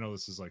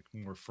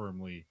more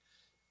firmly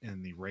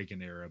in the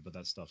Reagan era, but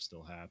that stuff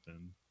still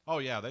happened. Oh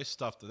yeah,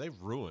 they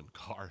ruined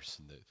cars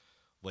in the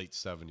late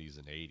 70s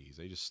and 80s.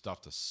 They just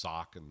stuffed a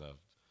sock in the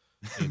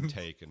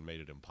intake and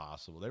made it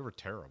impossible. They were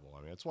terrible.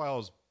 I mean, that's why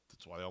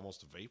they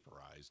almost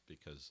vaporized,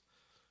 because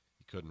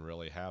you couldn't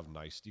really have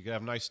you could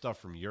have nice stuff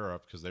from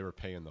Europe because they were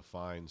paying the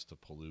fines to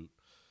pollute.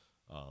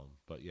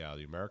 But yeah,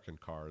 the American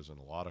cars and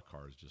a lot of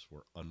cars just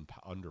were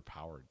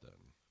underpowered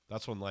then.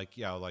 That's when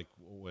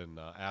when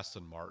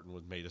Aston Martin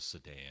was made a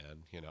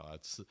sedan, you know,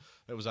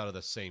 it was out of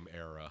the same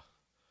era.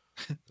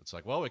 It's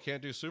like, well, we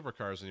can't do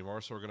supercars anymore,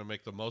 so we're going to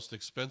make the most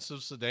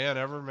expensive sedan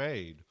ever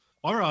made.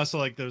 I remember also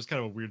like there's kind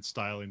of a weird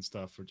styling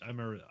stuff, which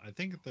I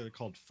think they're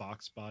called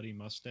Fox body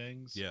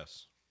Mustangs.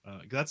 Yes.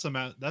 That's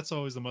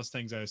always the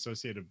Mustangs I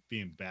associate of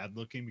being bad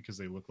looking because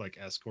they look like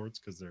escorts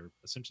because they're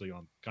essentially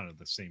on kind of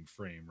the same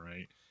frame,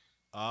 right?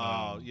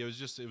 Yeah, it was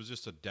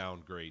just a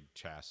downgrade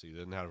chassis. They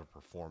didn't have a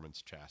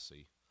performance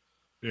chassis.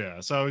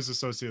 Yeah, so I always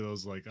associate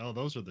those like, oh,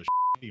 those are the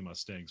shitty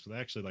Mustangs, but they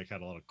actually like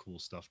had a lot of cool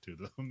stuff to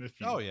them.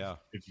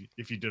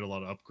 If you did a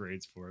lot of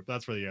upgrades for it, but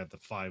that's where you had the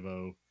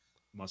 5.0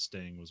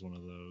 Mustang was one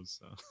of those.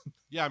 So.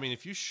 Yeah, I mean,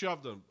 if you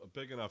shoved a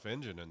big enough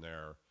engine in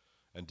there,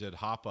 and did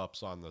hop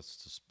ups on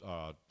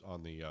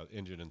the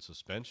engine and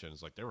suspension.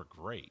 It's like they were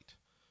great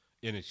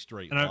in a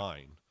straight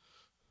line.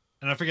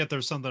 And I forget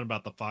there's something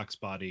about the Fox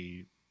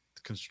body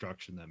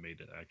construction that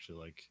made it actually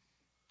like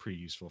pretty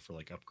useful for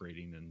like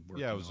upgrading and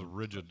working. Yeah, it was a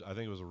rigid. I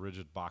think it was a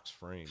rigid box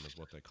frame, is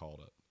what they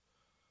called it.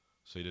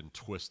 So you didn't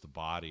twist the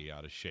body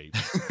out of shape.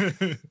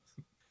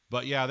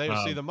 But yeah, they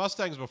see the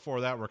Mustangs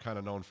before that were kind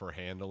of known for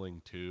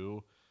handling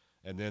too,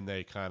 and then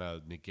they kind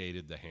of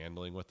negated the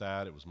handling with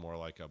that. It was more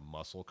like a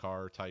muscle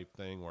car type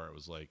thing, where it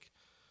was like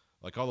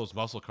all those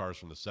muscle cars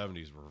from the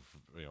 70s were,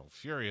 you know,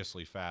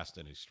 furiously fast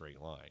in a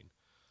straight line.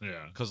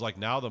 Yeah, because like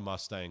now the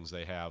Mustangs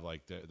they have,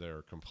 like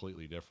they're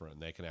completely different,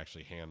 and they can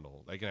actually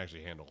handle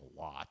a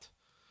lot.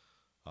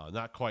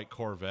 Not quite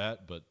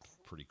Corvette, but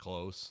pretty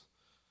close.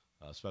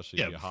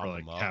 Especially if you hop for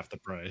like them up. half the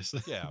price.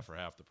 Yeah, for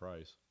half the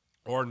price,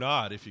 or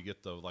not if you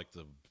get the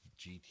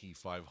GT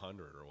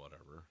 500 or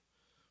whatever.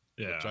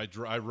 Yeah, Which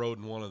I rode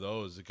in one of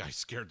those. The guy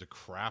scared the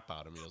crap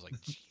out of me. I was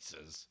like,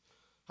 Jesus,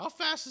 how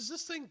fast does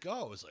this thing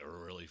go? It's like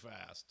really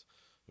fast,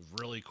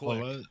 really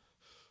quick. Well,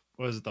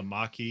 what is it, the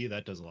Mach-E?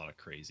 That does a lot of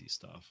crazy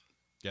stuff.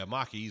 Yeah,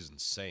 Mach-E is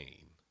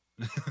insane.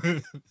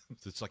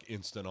 It's like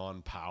instant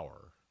on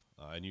power,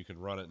 and you can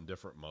run it in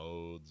different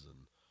modes.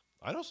 And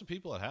I know some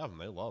people that have them;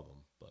 they love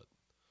them. But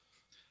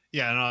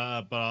yeah,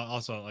 and, but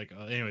also like,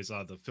 anyways,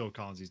 the Phil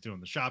Collins, he's doing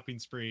the shopping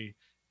spree,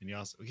 and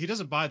he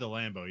doesn't buy the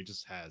Lambo; he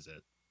just has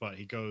it. But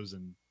he goes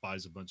and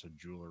buys a bunch of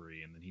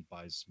jewelry, and then he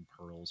buys some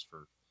pearls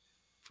for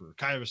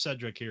Kyra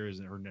Sedgwick.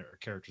 Her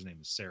character's name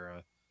is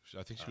Sarah.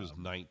 I think she was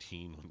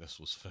 19 when this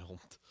was filmed.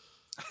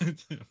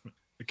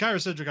 Kyra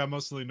Sedgwick, I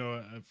mostly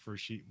know for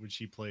when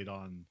she played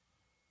on.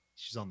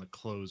 She's on The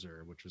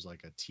Closer, which was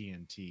like a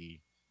TNT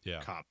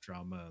cop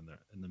drama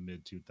in the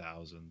mid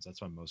 2000s.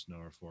 That's what I most know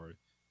her for.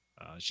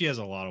 She has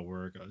a lot of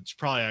work. It's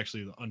probably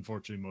actually,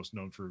 unfortunately, most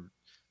known for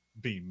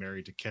being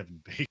married to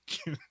Kevin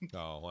Bacon.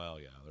 Oh well,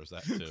 yeah, there's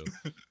that too.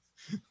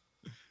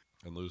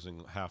 And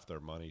losing half their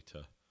money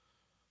to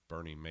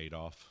Bernie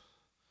Madoff.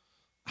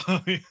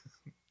 I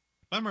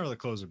remember The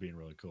Closer being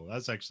really cool.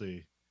 That's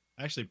actually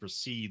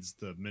precedes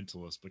The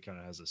Mentalist, but kind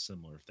of has a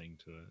similar thing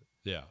to it.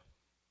 Yeah,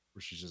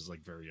 where she's just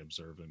like very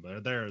observant.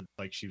 But there,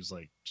 like, she was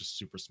like just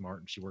super smart,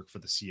 and she worked for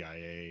the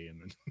CIA,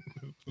 and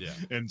then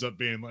ends up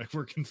being like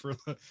working for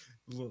the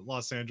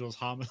Los Angeles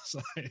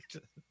homicide.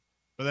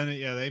 But then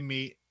they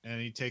meet, and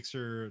he takes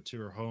her to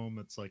her home.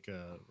 It's like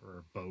a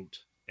boat,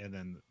 and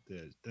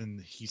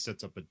then he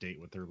sets up a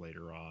date with her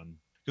later on.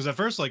 Because at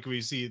first, like,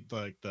 we see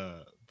like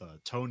the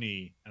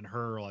Tony and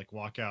her like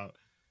walk out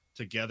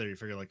together. You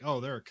figure like, oh,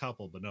 they're a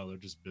couple, but no, they're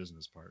just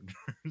business partners.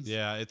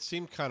 Yeah, it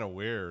seemed kind of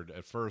weird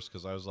at first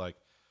because I was like,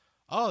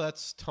 oh,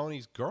 that's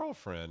Tony's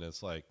girlfriend.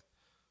 It's like,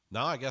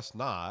 no, I guess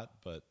not,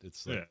 but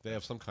it's like they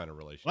have some kind of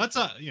relationship.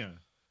 Well, that's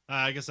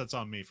I guess that's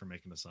on me for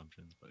making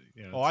assumptions, but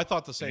I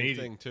thought the same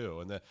thing too.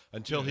 And then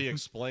until he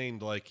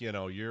explained, like, you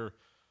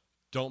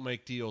don't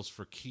make deals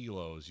for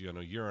kilos.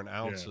 You're an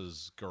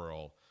ounces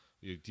girl.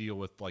 You deal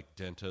with like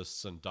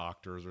dentists and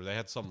doctors, or they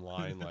had some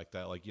line like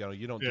that, like,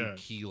 you don't do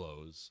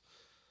kilos.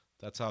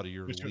 That's out of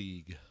your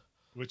league.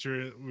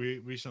 We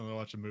recently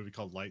watched a movie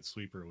called Light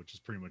Sleeper, which is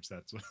pretty much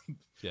that's what.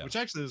 Which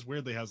actually is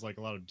weirdly has like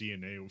a lot of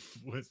DNA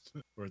with,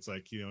 where it's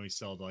like you only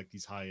sell to like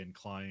these high end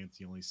clients,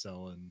 you only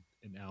sell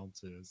in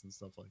ounces and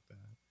stuff like that.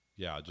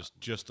 Yeah,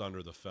 just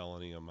under the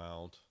felony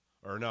amount,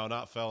 or no,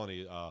 not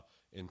felony,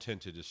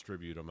 intent to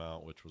distribute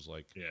amount, which was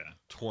like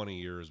 20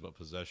 years, but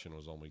possession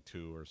was only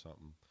 2 or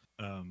something.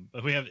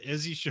 But we have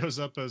Izzy shows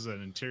up as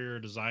an interior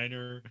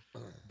designer,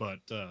 but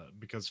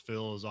because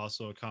Phil is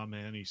also a con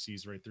man, he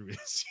sees right through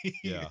Izzy.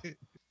 Yeah.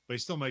 But he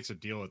still makes a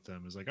deal with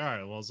them. He's like, all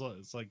right, well,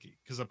 it's like,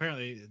 because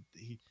apparently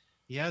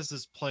he has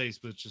this place,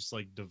 but it's just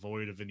like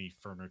devoid of any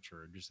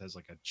furniture. It just has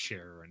like a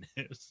chair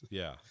in it.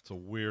 Yeah, it's a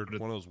weird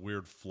one of those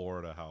weird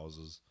Florida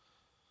houses.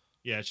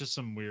 Yeah, it's just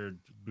some weird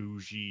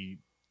bougie,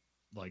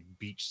 like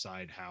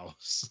beachside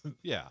house.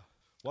 Yeah.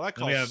 Well, I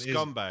call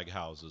scumbag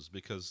houses,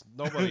 because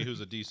nobody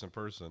who's a decent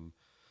person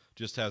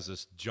just has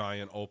this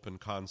giant open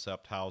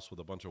concept house with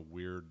a bunch of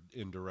weird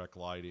indirect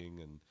lighting,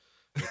 and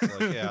it's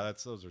like,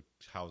 those are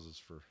houses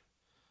for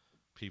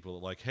people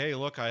that like, hey,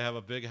 look, I have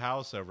a big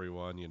house,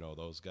 everyone,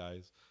 those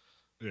guys.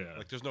 Yeah.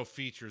 Like, there's no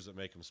features that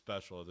make them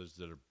special. There's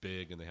that are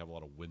big and they have a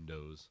lot of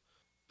windows.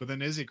 But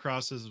then Izzy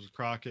crosses with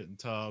Crockett and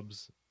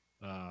Tubbs,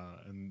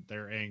 and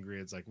they're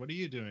angry. It's like, what are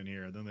you doing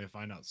here? And then they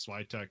find out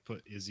Switek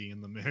put Izzy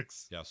in the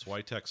mix. Yeah,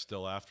 Switek's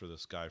still after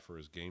this guy for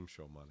his game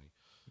show money.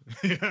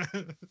 Yeah.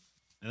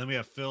 And then we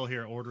have Phil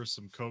here order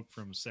some Coke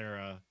from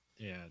Sarah,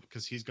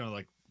 because he's gonna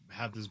like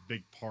have this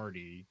big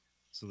party,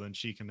 so then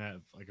she can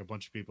have like a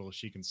bunch of people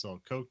she can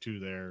sell Coke to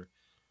there.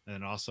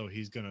 And also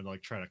he's gonna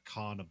like try to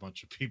con a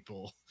bunch of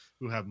people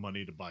who have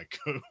money to buy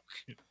Coke.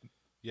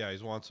 Yeah,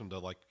 he wants them to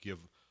like give,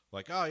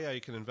 like, oh yeah, you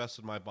can invest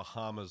in my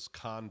Bahamas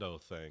condo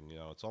thing.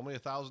 It's only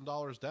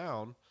 $1,000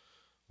 down,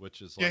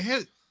 which is like,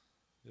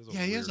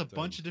 he has a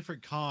bunch of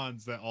different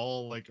cons that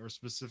all like are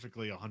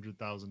specifically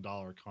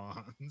 $100,000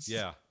 cons.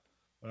 Yeah,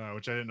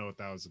 which I didn't know what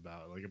that was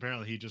about. Like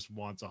apparently he just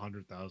wants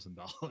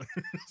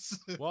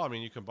 $100,000. Well, I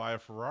mean, you can buy a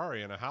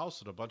Ferrari and a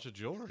house and a bunch of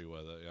jewelry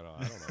with it. You know,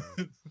 I don't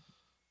know.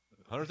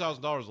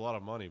 $100,000 is a lot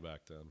of money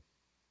back then.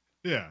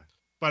 Yeah,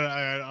 but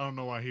I don't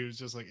know why he was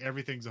just like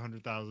everything's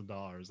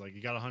 $100,000. Like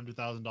he got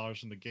 $100,000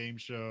 from the game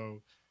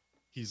show.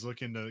 He's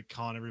looking to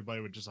con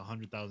everybody with just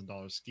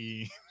 $100,000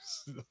 schemes.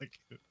 Like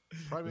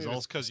Probably there's all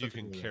it's because you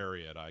can specifically that.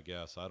 carry it. I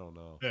guess I don't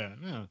know. Yeah,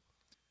 yeah.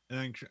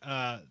 And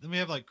then we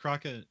have like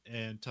Crockett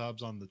and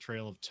Tubbs on the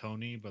trail of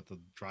Tony, but the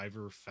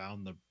driver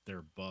found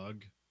their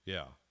bug.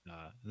 Yeah,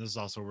 And this is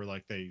also where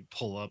like they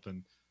pull up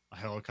and a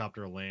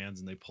helicopter lands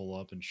and they pull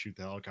up and shoot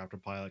the helicopter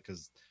pilot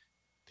because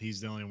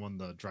he's the only one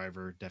the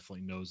driver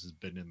definitely knows has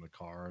been in the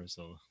car.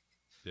 So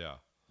yeah,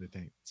 they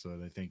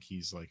think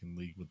he's like in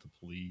league with the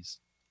police.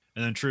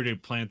 And then Trudy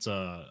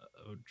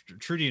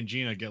and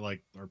Gina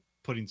are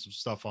putting some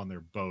stuff on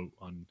their boat,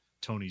 on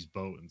Tony's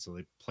boat, and so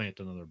they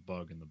plant another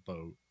bug in the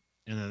boat.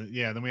 And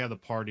then we have the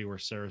party where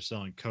Sarah's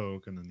selling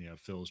coke, and then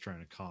Phil's trying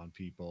to con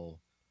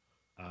people.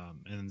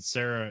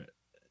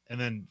 And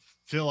then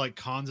Phil like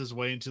cons his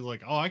way into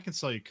like, oh, I can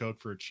sell you coke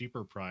for a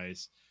cheaper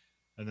price.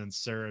 And then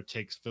Sarah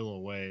takes Phil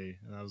away,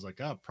 and I was like,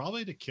 oh,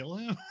 probably to kill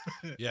him.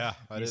 yeah.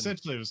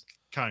 Essentially, it was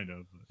kind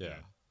of. Yeah.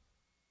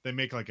 They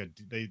make like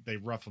they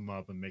rough him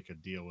up and make a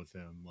deal with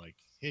him. Like,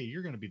 hey,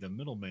 you're going to be the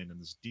middleman in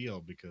this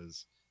deal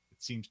because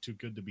it seems too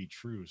good to be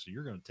true. So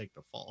you're going to take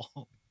the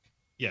fall.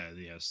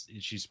 Yes,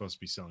 she's supposed to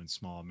be selling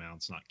small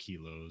amounts, not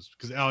kilos.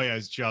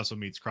 Because she also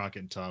meets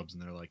Crockett and Tubbs,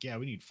 and they're like, yeah,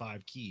 we need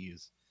 5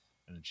 keys,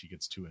 and then she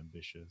gets too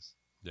ambitious.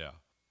 Yeah.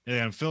 And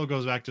then Phil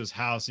goes back to his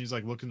house, and he's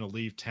like looking to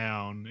leave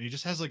town. And he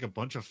just has like a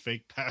bunch of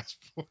fake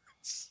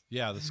passports.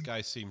 Yeah, this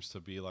guy seems to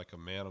be like a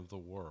man of the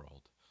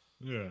world.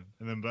 Yeah,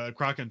 and then but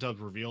Crockett and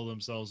Tubbs reveal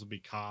themselves to be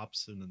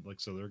cops, and then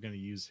like so they're going to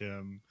use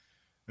him,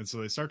 and so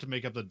they start to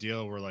make up the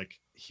deal where like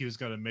he was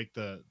going to make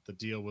the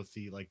deal with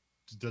the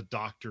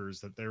doctors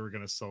that they were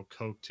going to sell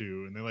coke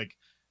to, and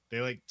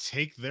they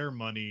take their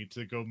money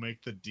to go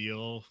make the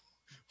deal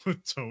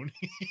with Tony.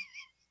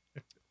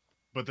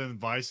 But then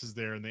Vice is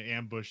there and they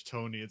ambush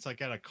Tony. It's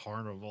like at a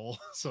carnival,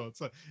 so it's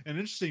an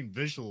interesting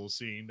visual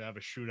scene to have a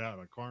shootout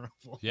at a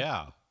carnival.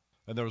 Yeah,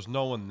 and there was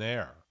no one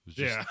there.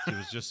 It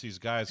was just these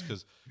guys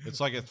because it's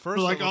like at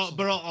first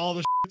all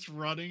the shit's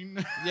running.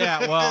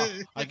 Yeah, well,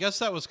 I guess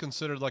that was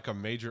considered like a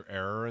major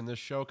error in this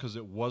show because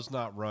it was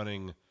not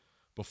running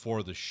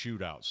before the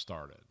shootout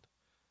started.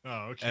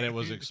 Oh, okay. And it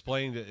was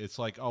explained. It's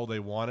like, oh, they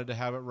wanted to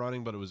have it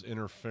running, but it was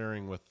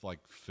interfering with like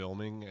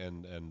filming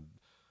and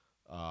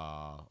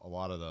a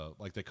lot of the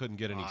like they couldn't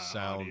get any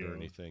sound audio. or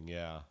anything.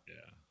 Yeah.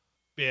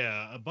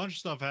 A bunch of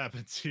stuff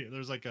happens here.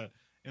 There's like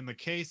in the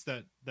case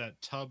that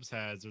Tubbs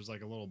has, there's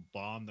like a little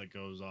bomb that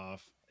goes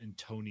off in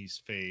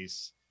Tony's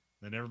face.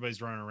 Then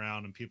everybody's running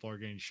around and people are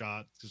getting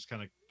shot, just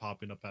kind of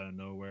popping up out of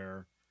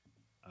nowhere.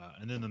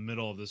 And then in the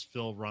middle of this,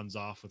 Phil runs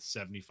off with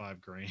 75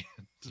 grand.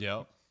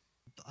 Yep.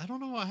 I don't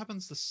know what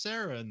happens to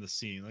Sarah in the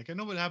scene. Like I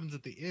know what happens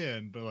at the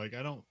end, but like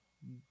I don't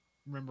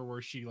remember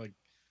where she like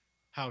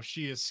how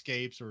she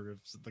escapes or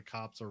if the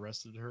cops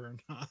arrested her or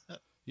not.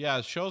 Yeah,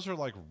 it shows her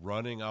like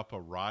running up a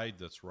ride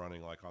that's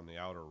running like on the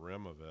outer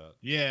rim of it.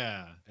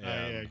 Yeah,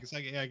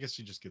 I guess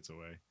she just gets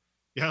away.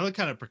 Yeah, it looked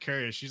kind of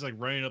precarious. She's like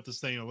running up this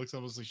thing. It looks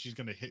almost like she's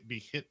gonna be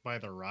hit by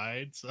the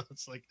ride. So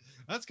it's like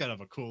that's kind of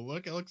a cool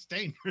look. It looks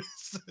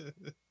dangerous.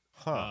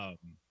 Huh?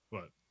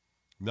 What?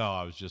 No,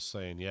 I was just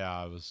saying.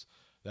 Yeah,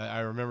 I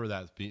remember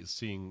that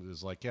seeing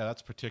is like, yeah,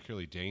 that's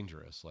particularly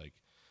dangerous. Like,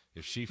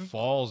 if she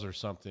falls or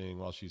something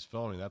while she's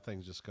filming, that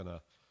thing's just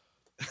gonna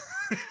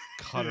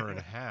cut her in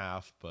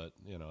half. But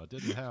it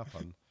didn't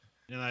happen.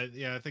 And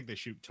I think they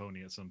shoot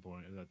Tony at some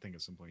point. I think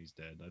at some point he's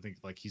dead. I think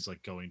like he's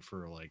like going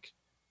for like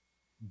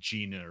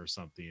Gina or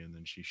something, and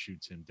then she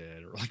shoots him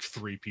dead, or like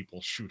 3 people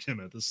shoot him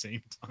at the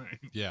same time.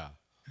 Yeah.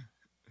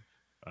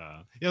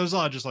 There's a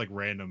lot of just like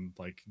random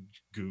like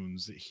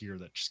goons here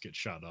that just get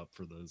shot up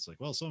for those. Like,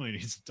 well, somebody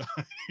needs to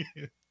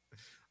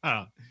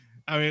die.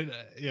 I mean,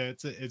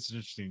 it's an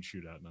interesting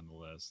shootout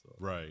nonetheless. Though.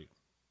 Right.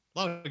 A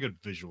lot of good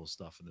visual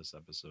stuff in this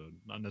episode.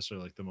 Not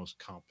necessarily like the most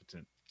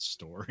competent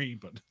story,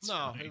 but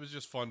no, it was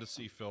just fun to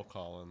see Phil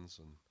Collins,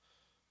 and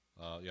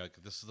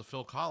this is the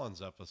Phil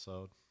Collins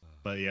episode.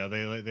 But yeah,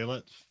 they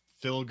let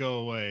Phil go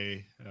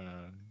away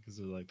because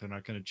they're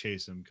not going to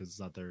chase him because it's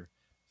not their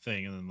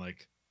thing, and then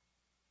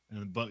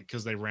but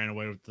because they ran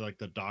away with like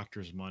the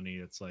doctor's money,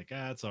 it's like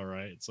it's all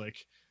right. It's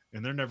like,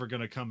 and they're never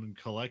going to come and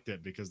collect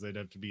it because they'd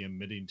have to be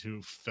admitting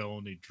to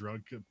felony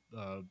drug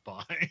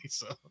buy.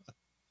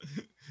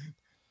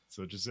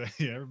 So just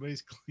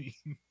everybody's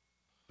clean.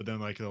 But then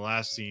like the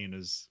last scene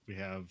is we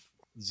have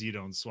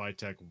Zito and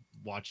Switek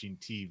watching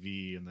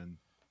TV, and then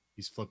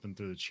he's flipping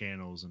through the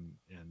channels, and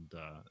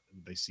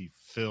they see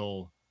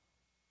Phil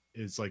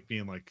is like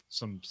being like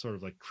some sort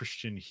of like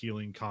Christian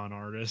healing con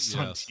artist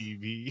on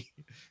TV.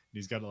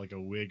 He's got like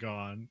a wig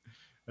on,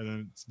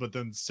 but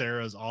then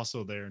Sarah's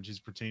also there and she's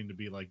pretending to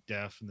be like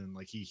deaf, and then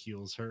like he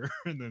heals her,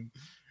 and then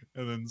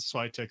And then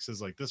Switek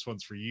says, like, this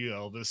one's for you,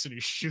 Elvis. And he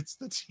shoots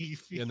the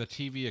TV. And the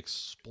TV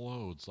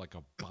explodes like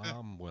a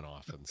bomb went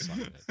off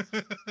inside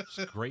it. It's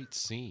a great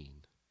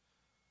scene.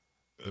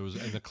 There was,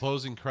 and the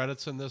closing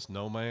credits in this,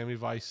 no Miami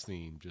Vice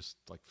theme, just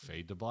like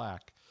fade to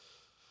black.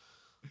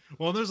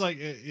 Well, there's like,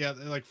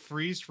 like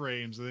freeze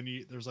frames. And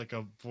then there's like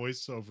a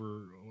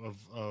voiceover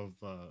of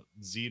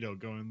Zito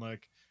going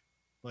like,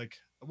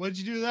 what'd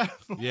you do that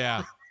for?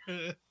 Yeah.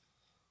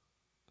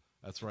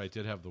 That's right. It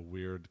did have the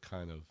weird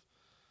kind of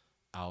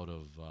out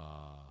of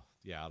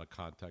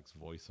context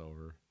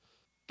voiceover.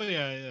 But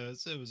yeah,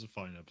 it was a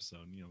fun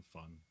episode,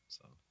 fun.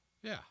 So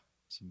yeah,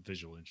 some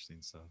visual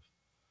interesting stuff.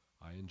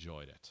 I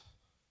enjoyed it.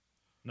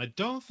 And I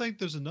don't think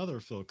there's another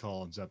Phil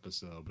Collins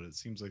episode, but it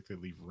seems like they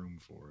leave room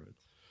for it.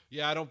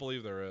 Yeah, I don't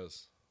believe there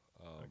is.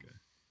 Okay.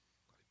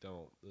 I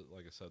don't.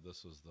 Like I said,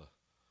 this was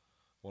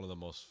one of the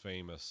most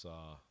famous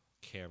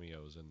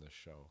cameos in this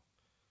show.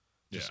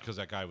 Just because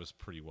that guy was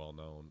pretty well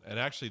known. And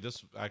actually,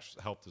 this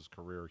actually helped his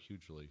career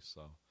hugely.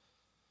 So,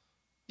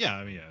 yeah,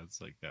 I mean,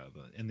 it's like the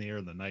In the Air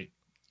of the Night,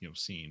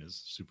 scene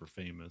is super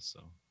famous.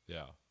 So,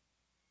 yeah.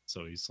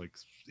 So he's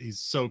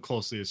so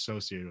closely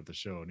associated with the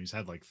show, and he's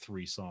had like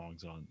 3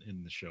 songs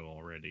in the show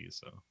already.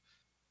 So,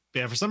 but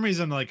yeah, for some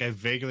reason, like I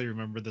vaguely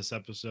remember this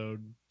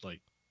episode, like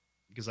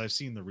because I've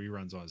seen the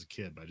reruns when I was a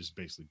kid, but I just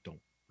basically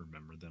don't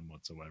remember them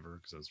whatsoever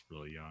because I was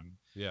really young.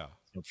 Yeah.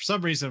 So for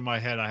some reason in my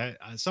head, I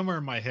somewhere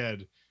in my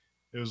head,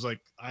 it was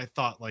like I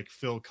thought like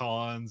Phil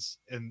Collins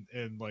and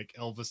like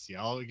Elvis the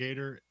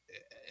Alligator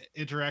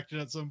interacted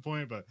at some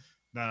point, but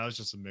no, it was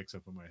just a mix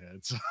up in my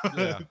head. So.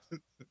 Yeah.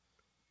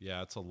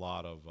 Yeah, it's a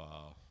lot of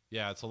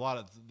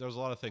there's a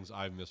lot of things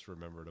I've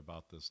misremembered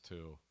about this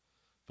too.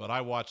 But I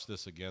watched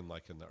this again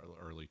like in the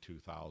early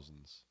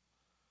 2000s.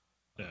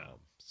 Yeah.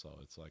 So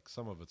it's like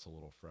some of it's a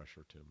little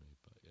fresher to me,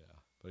 but yeah.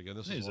 But again,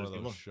 this is one of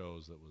those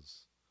shows that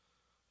was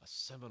a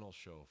seminal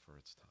show for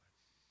its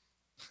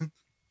time.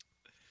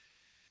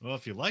 Well,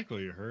 if you like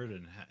what you heard,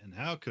 and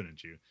how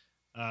couldn't you?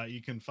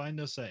 You can find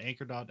us at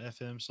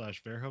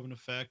anchor.fm/Verhoeven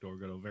Effect, or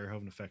go to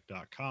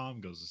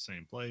verhoeveneffect.com, goes to the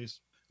same place,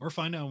 or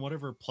find it on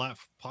whatever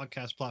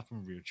podcast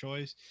platform of your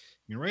choice.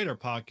 You can rate our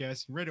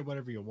podcast, you can rate it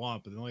whatever you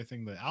want, but the only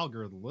thing the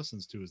algorithm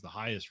listens to is the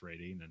highest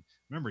rating. And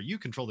remember, you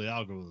control the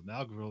algorithm.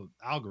 The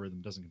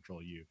algorithm doesn't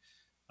control you.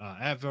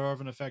 At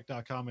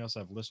verhoeveneffect.com, we also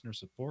have listener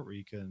support where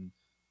you can,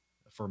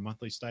 for a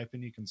monthly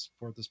stipend, you can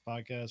support this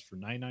podcast for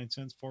 99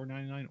 cents,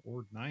 $4.99,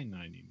 or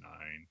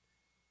 $9.99.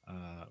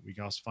 We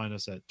can also find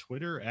us at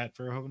Twitter at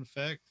Verhoeven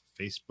Effect,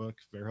 Facebook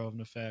Verhoeven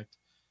Effect.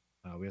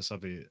 We also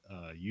have a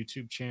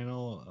YouTube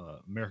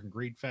channel, American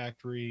Greed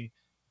Factory,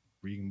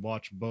 where you can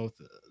watch both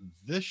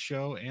this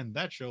show and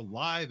that show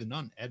live and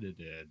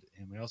unedited.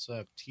 And we also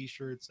have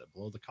t-shirts at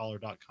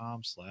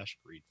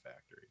blowthecollar.com/Greed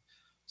Factory.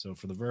 So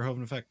for the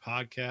Verhoeven Effect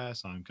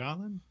podcast, I'm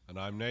Colin. And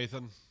I'm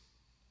Nathan.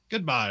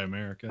 Goodbye,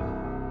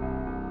 America.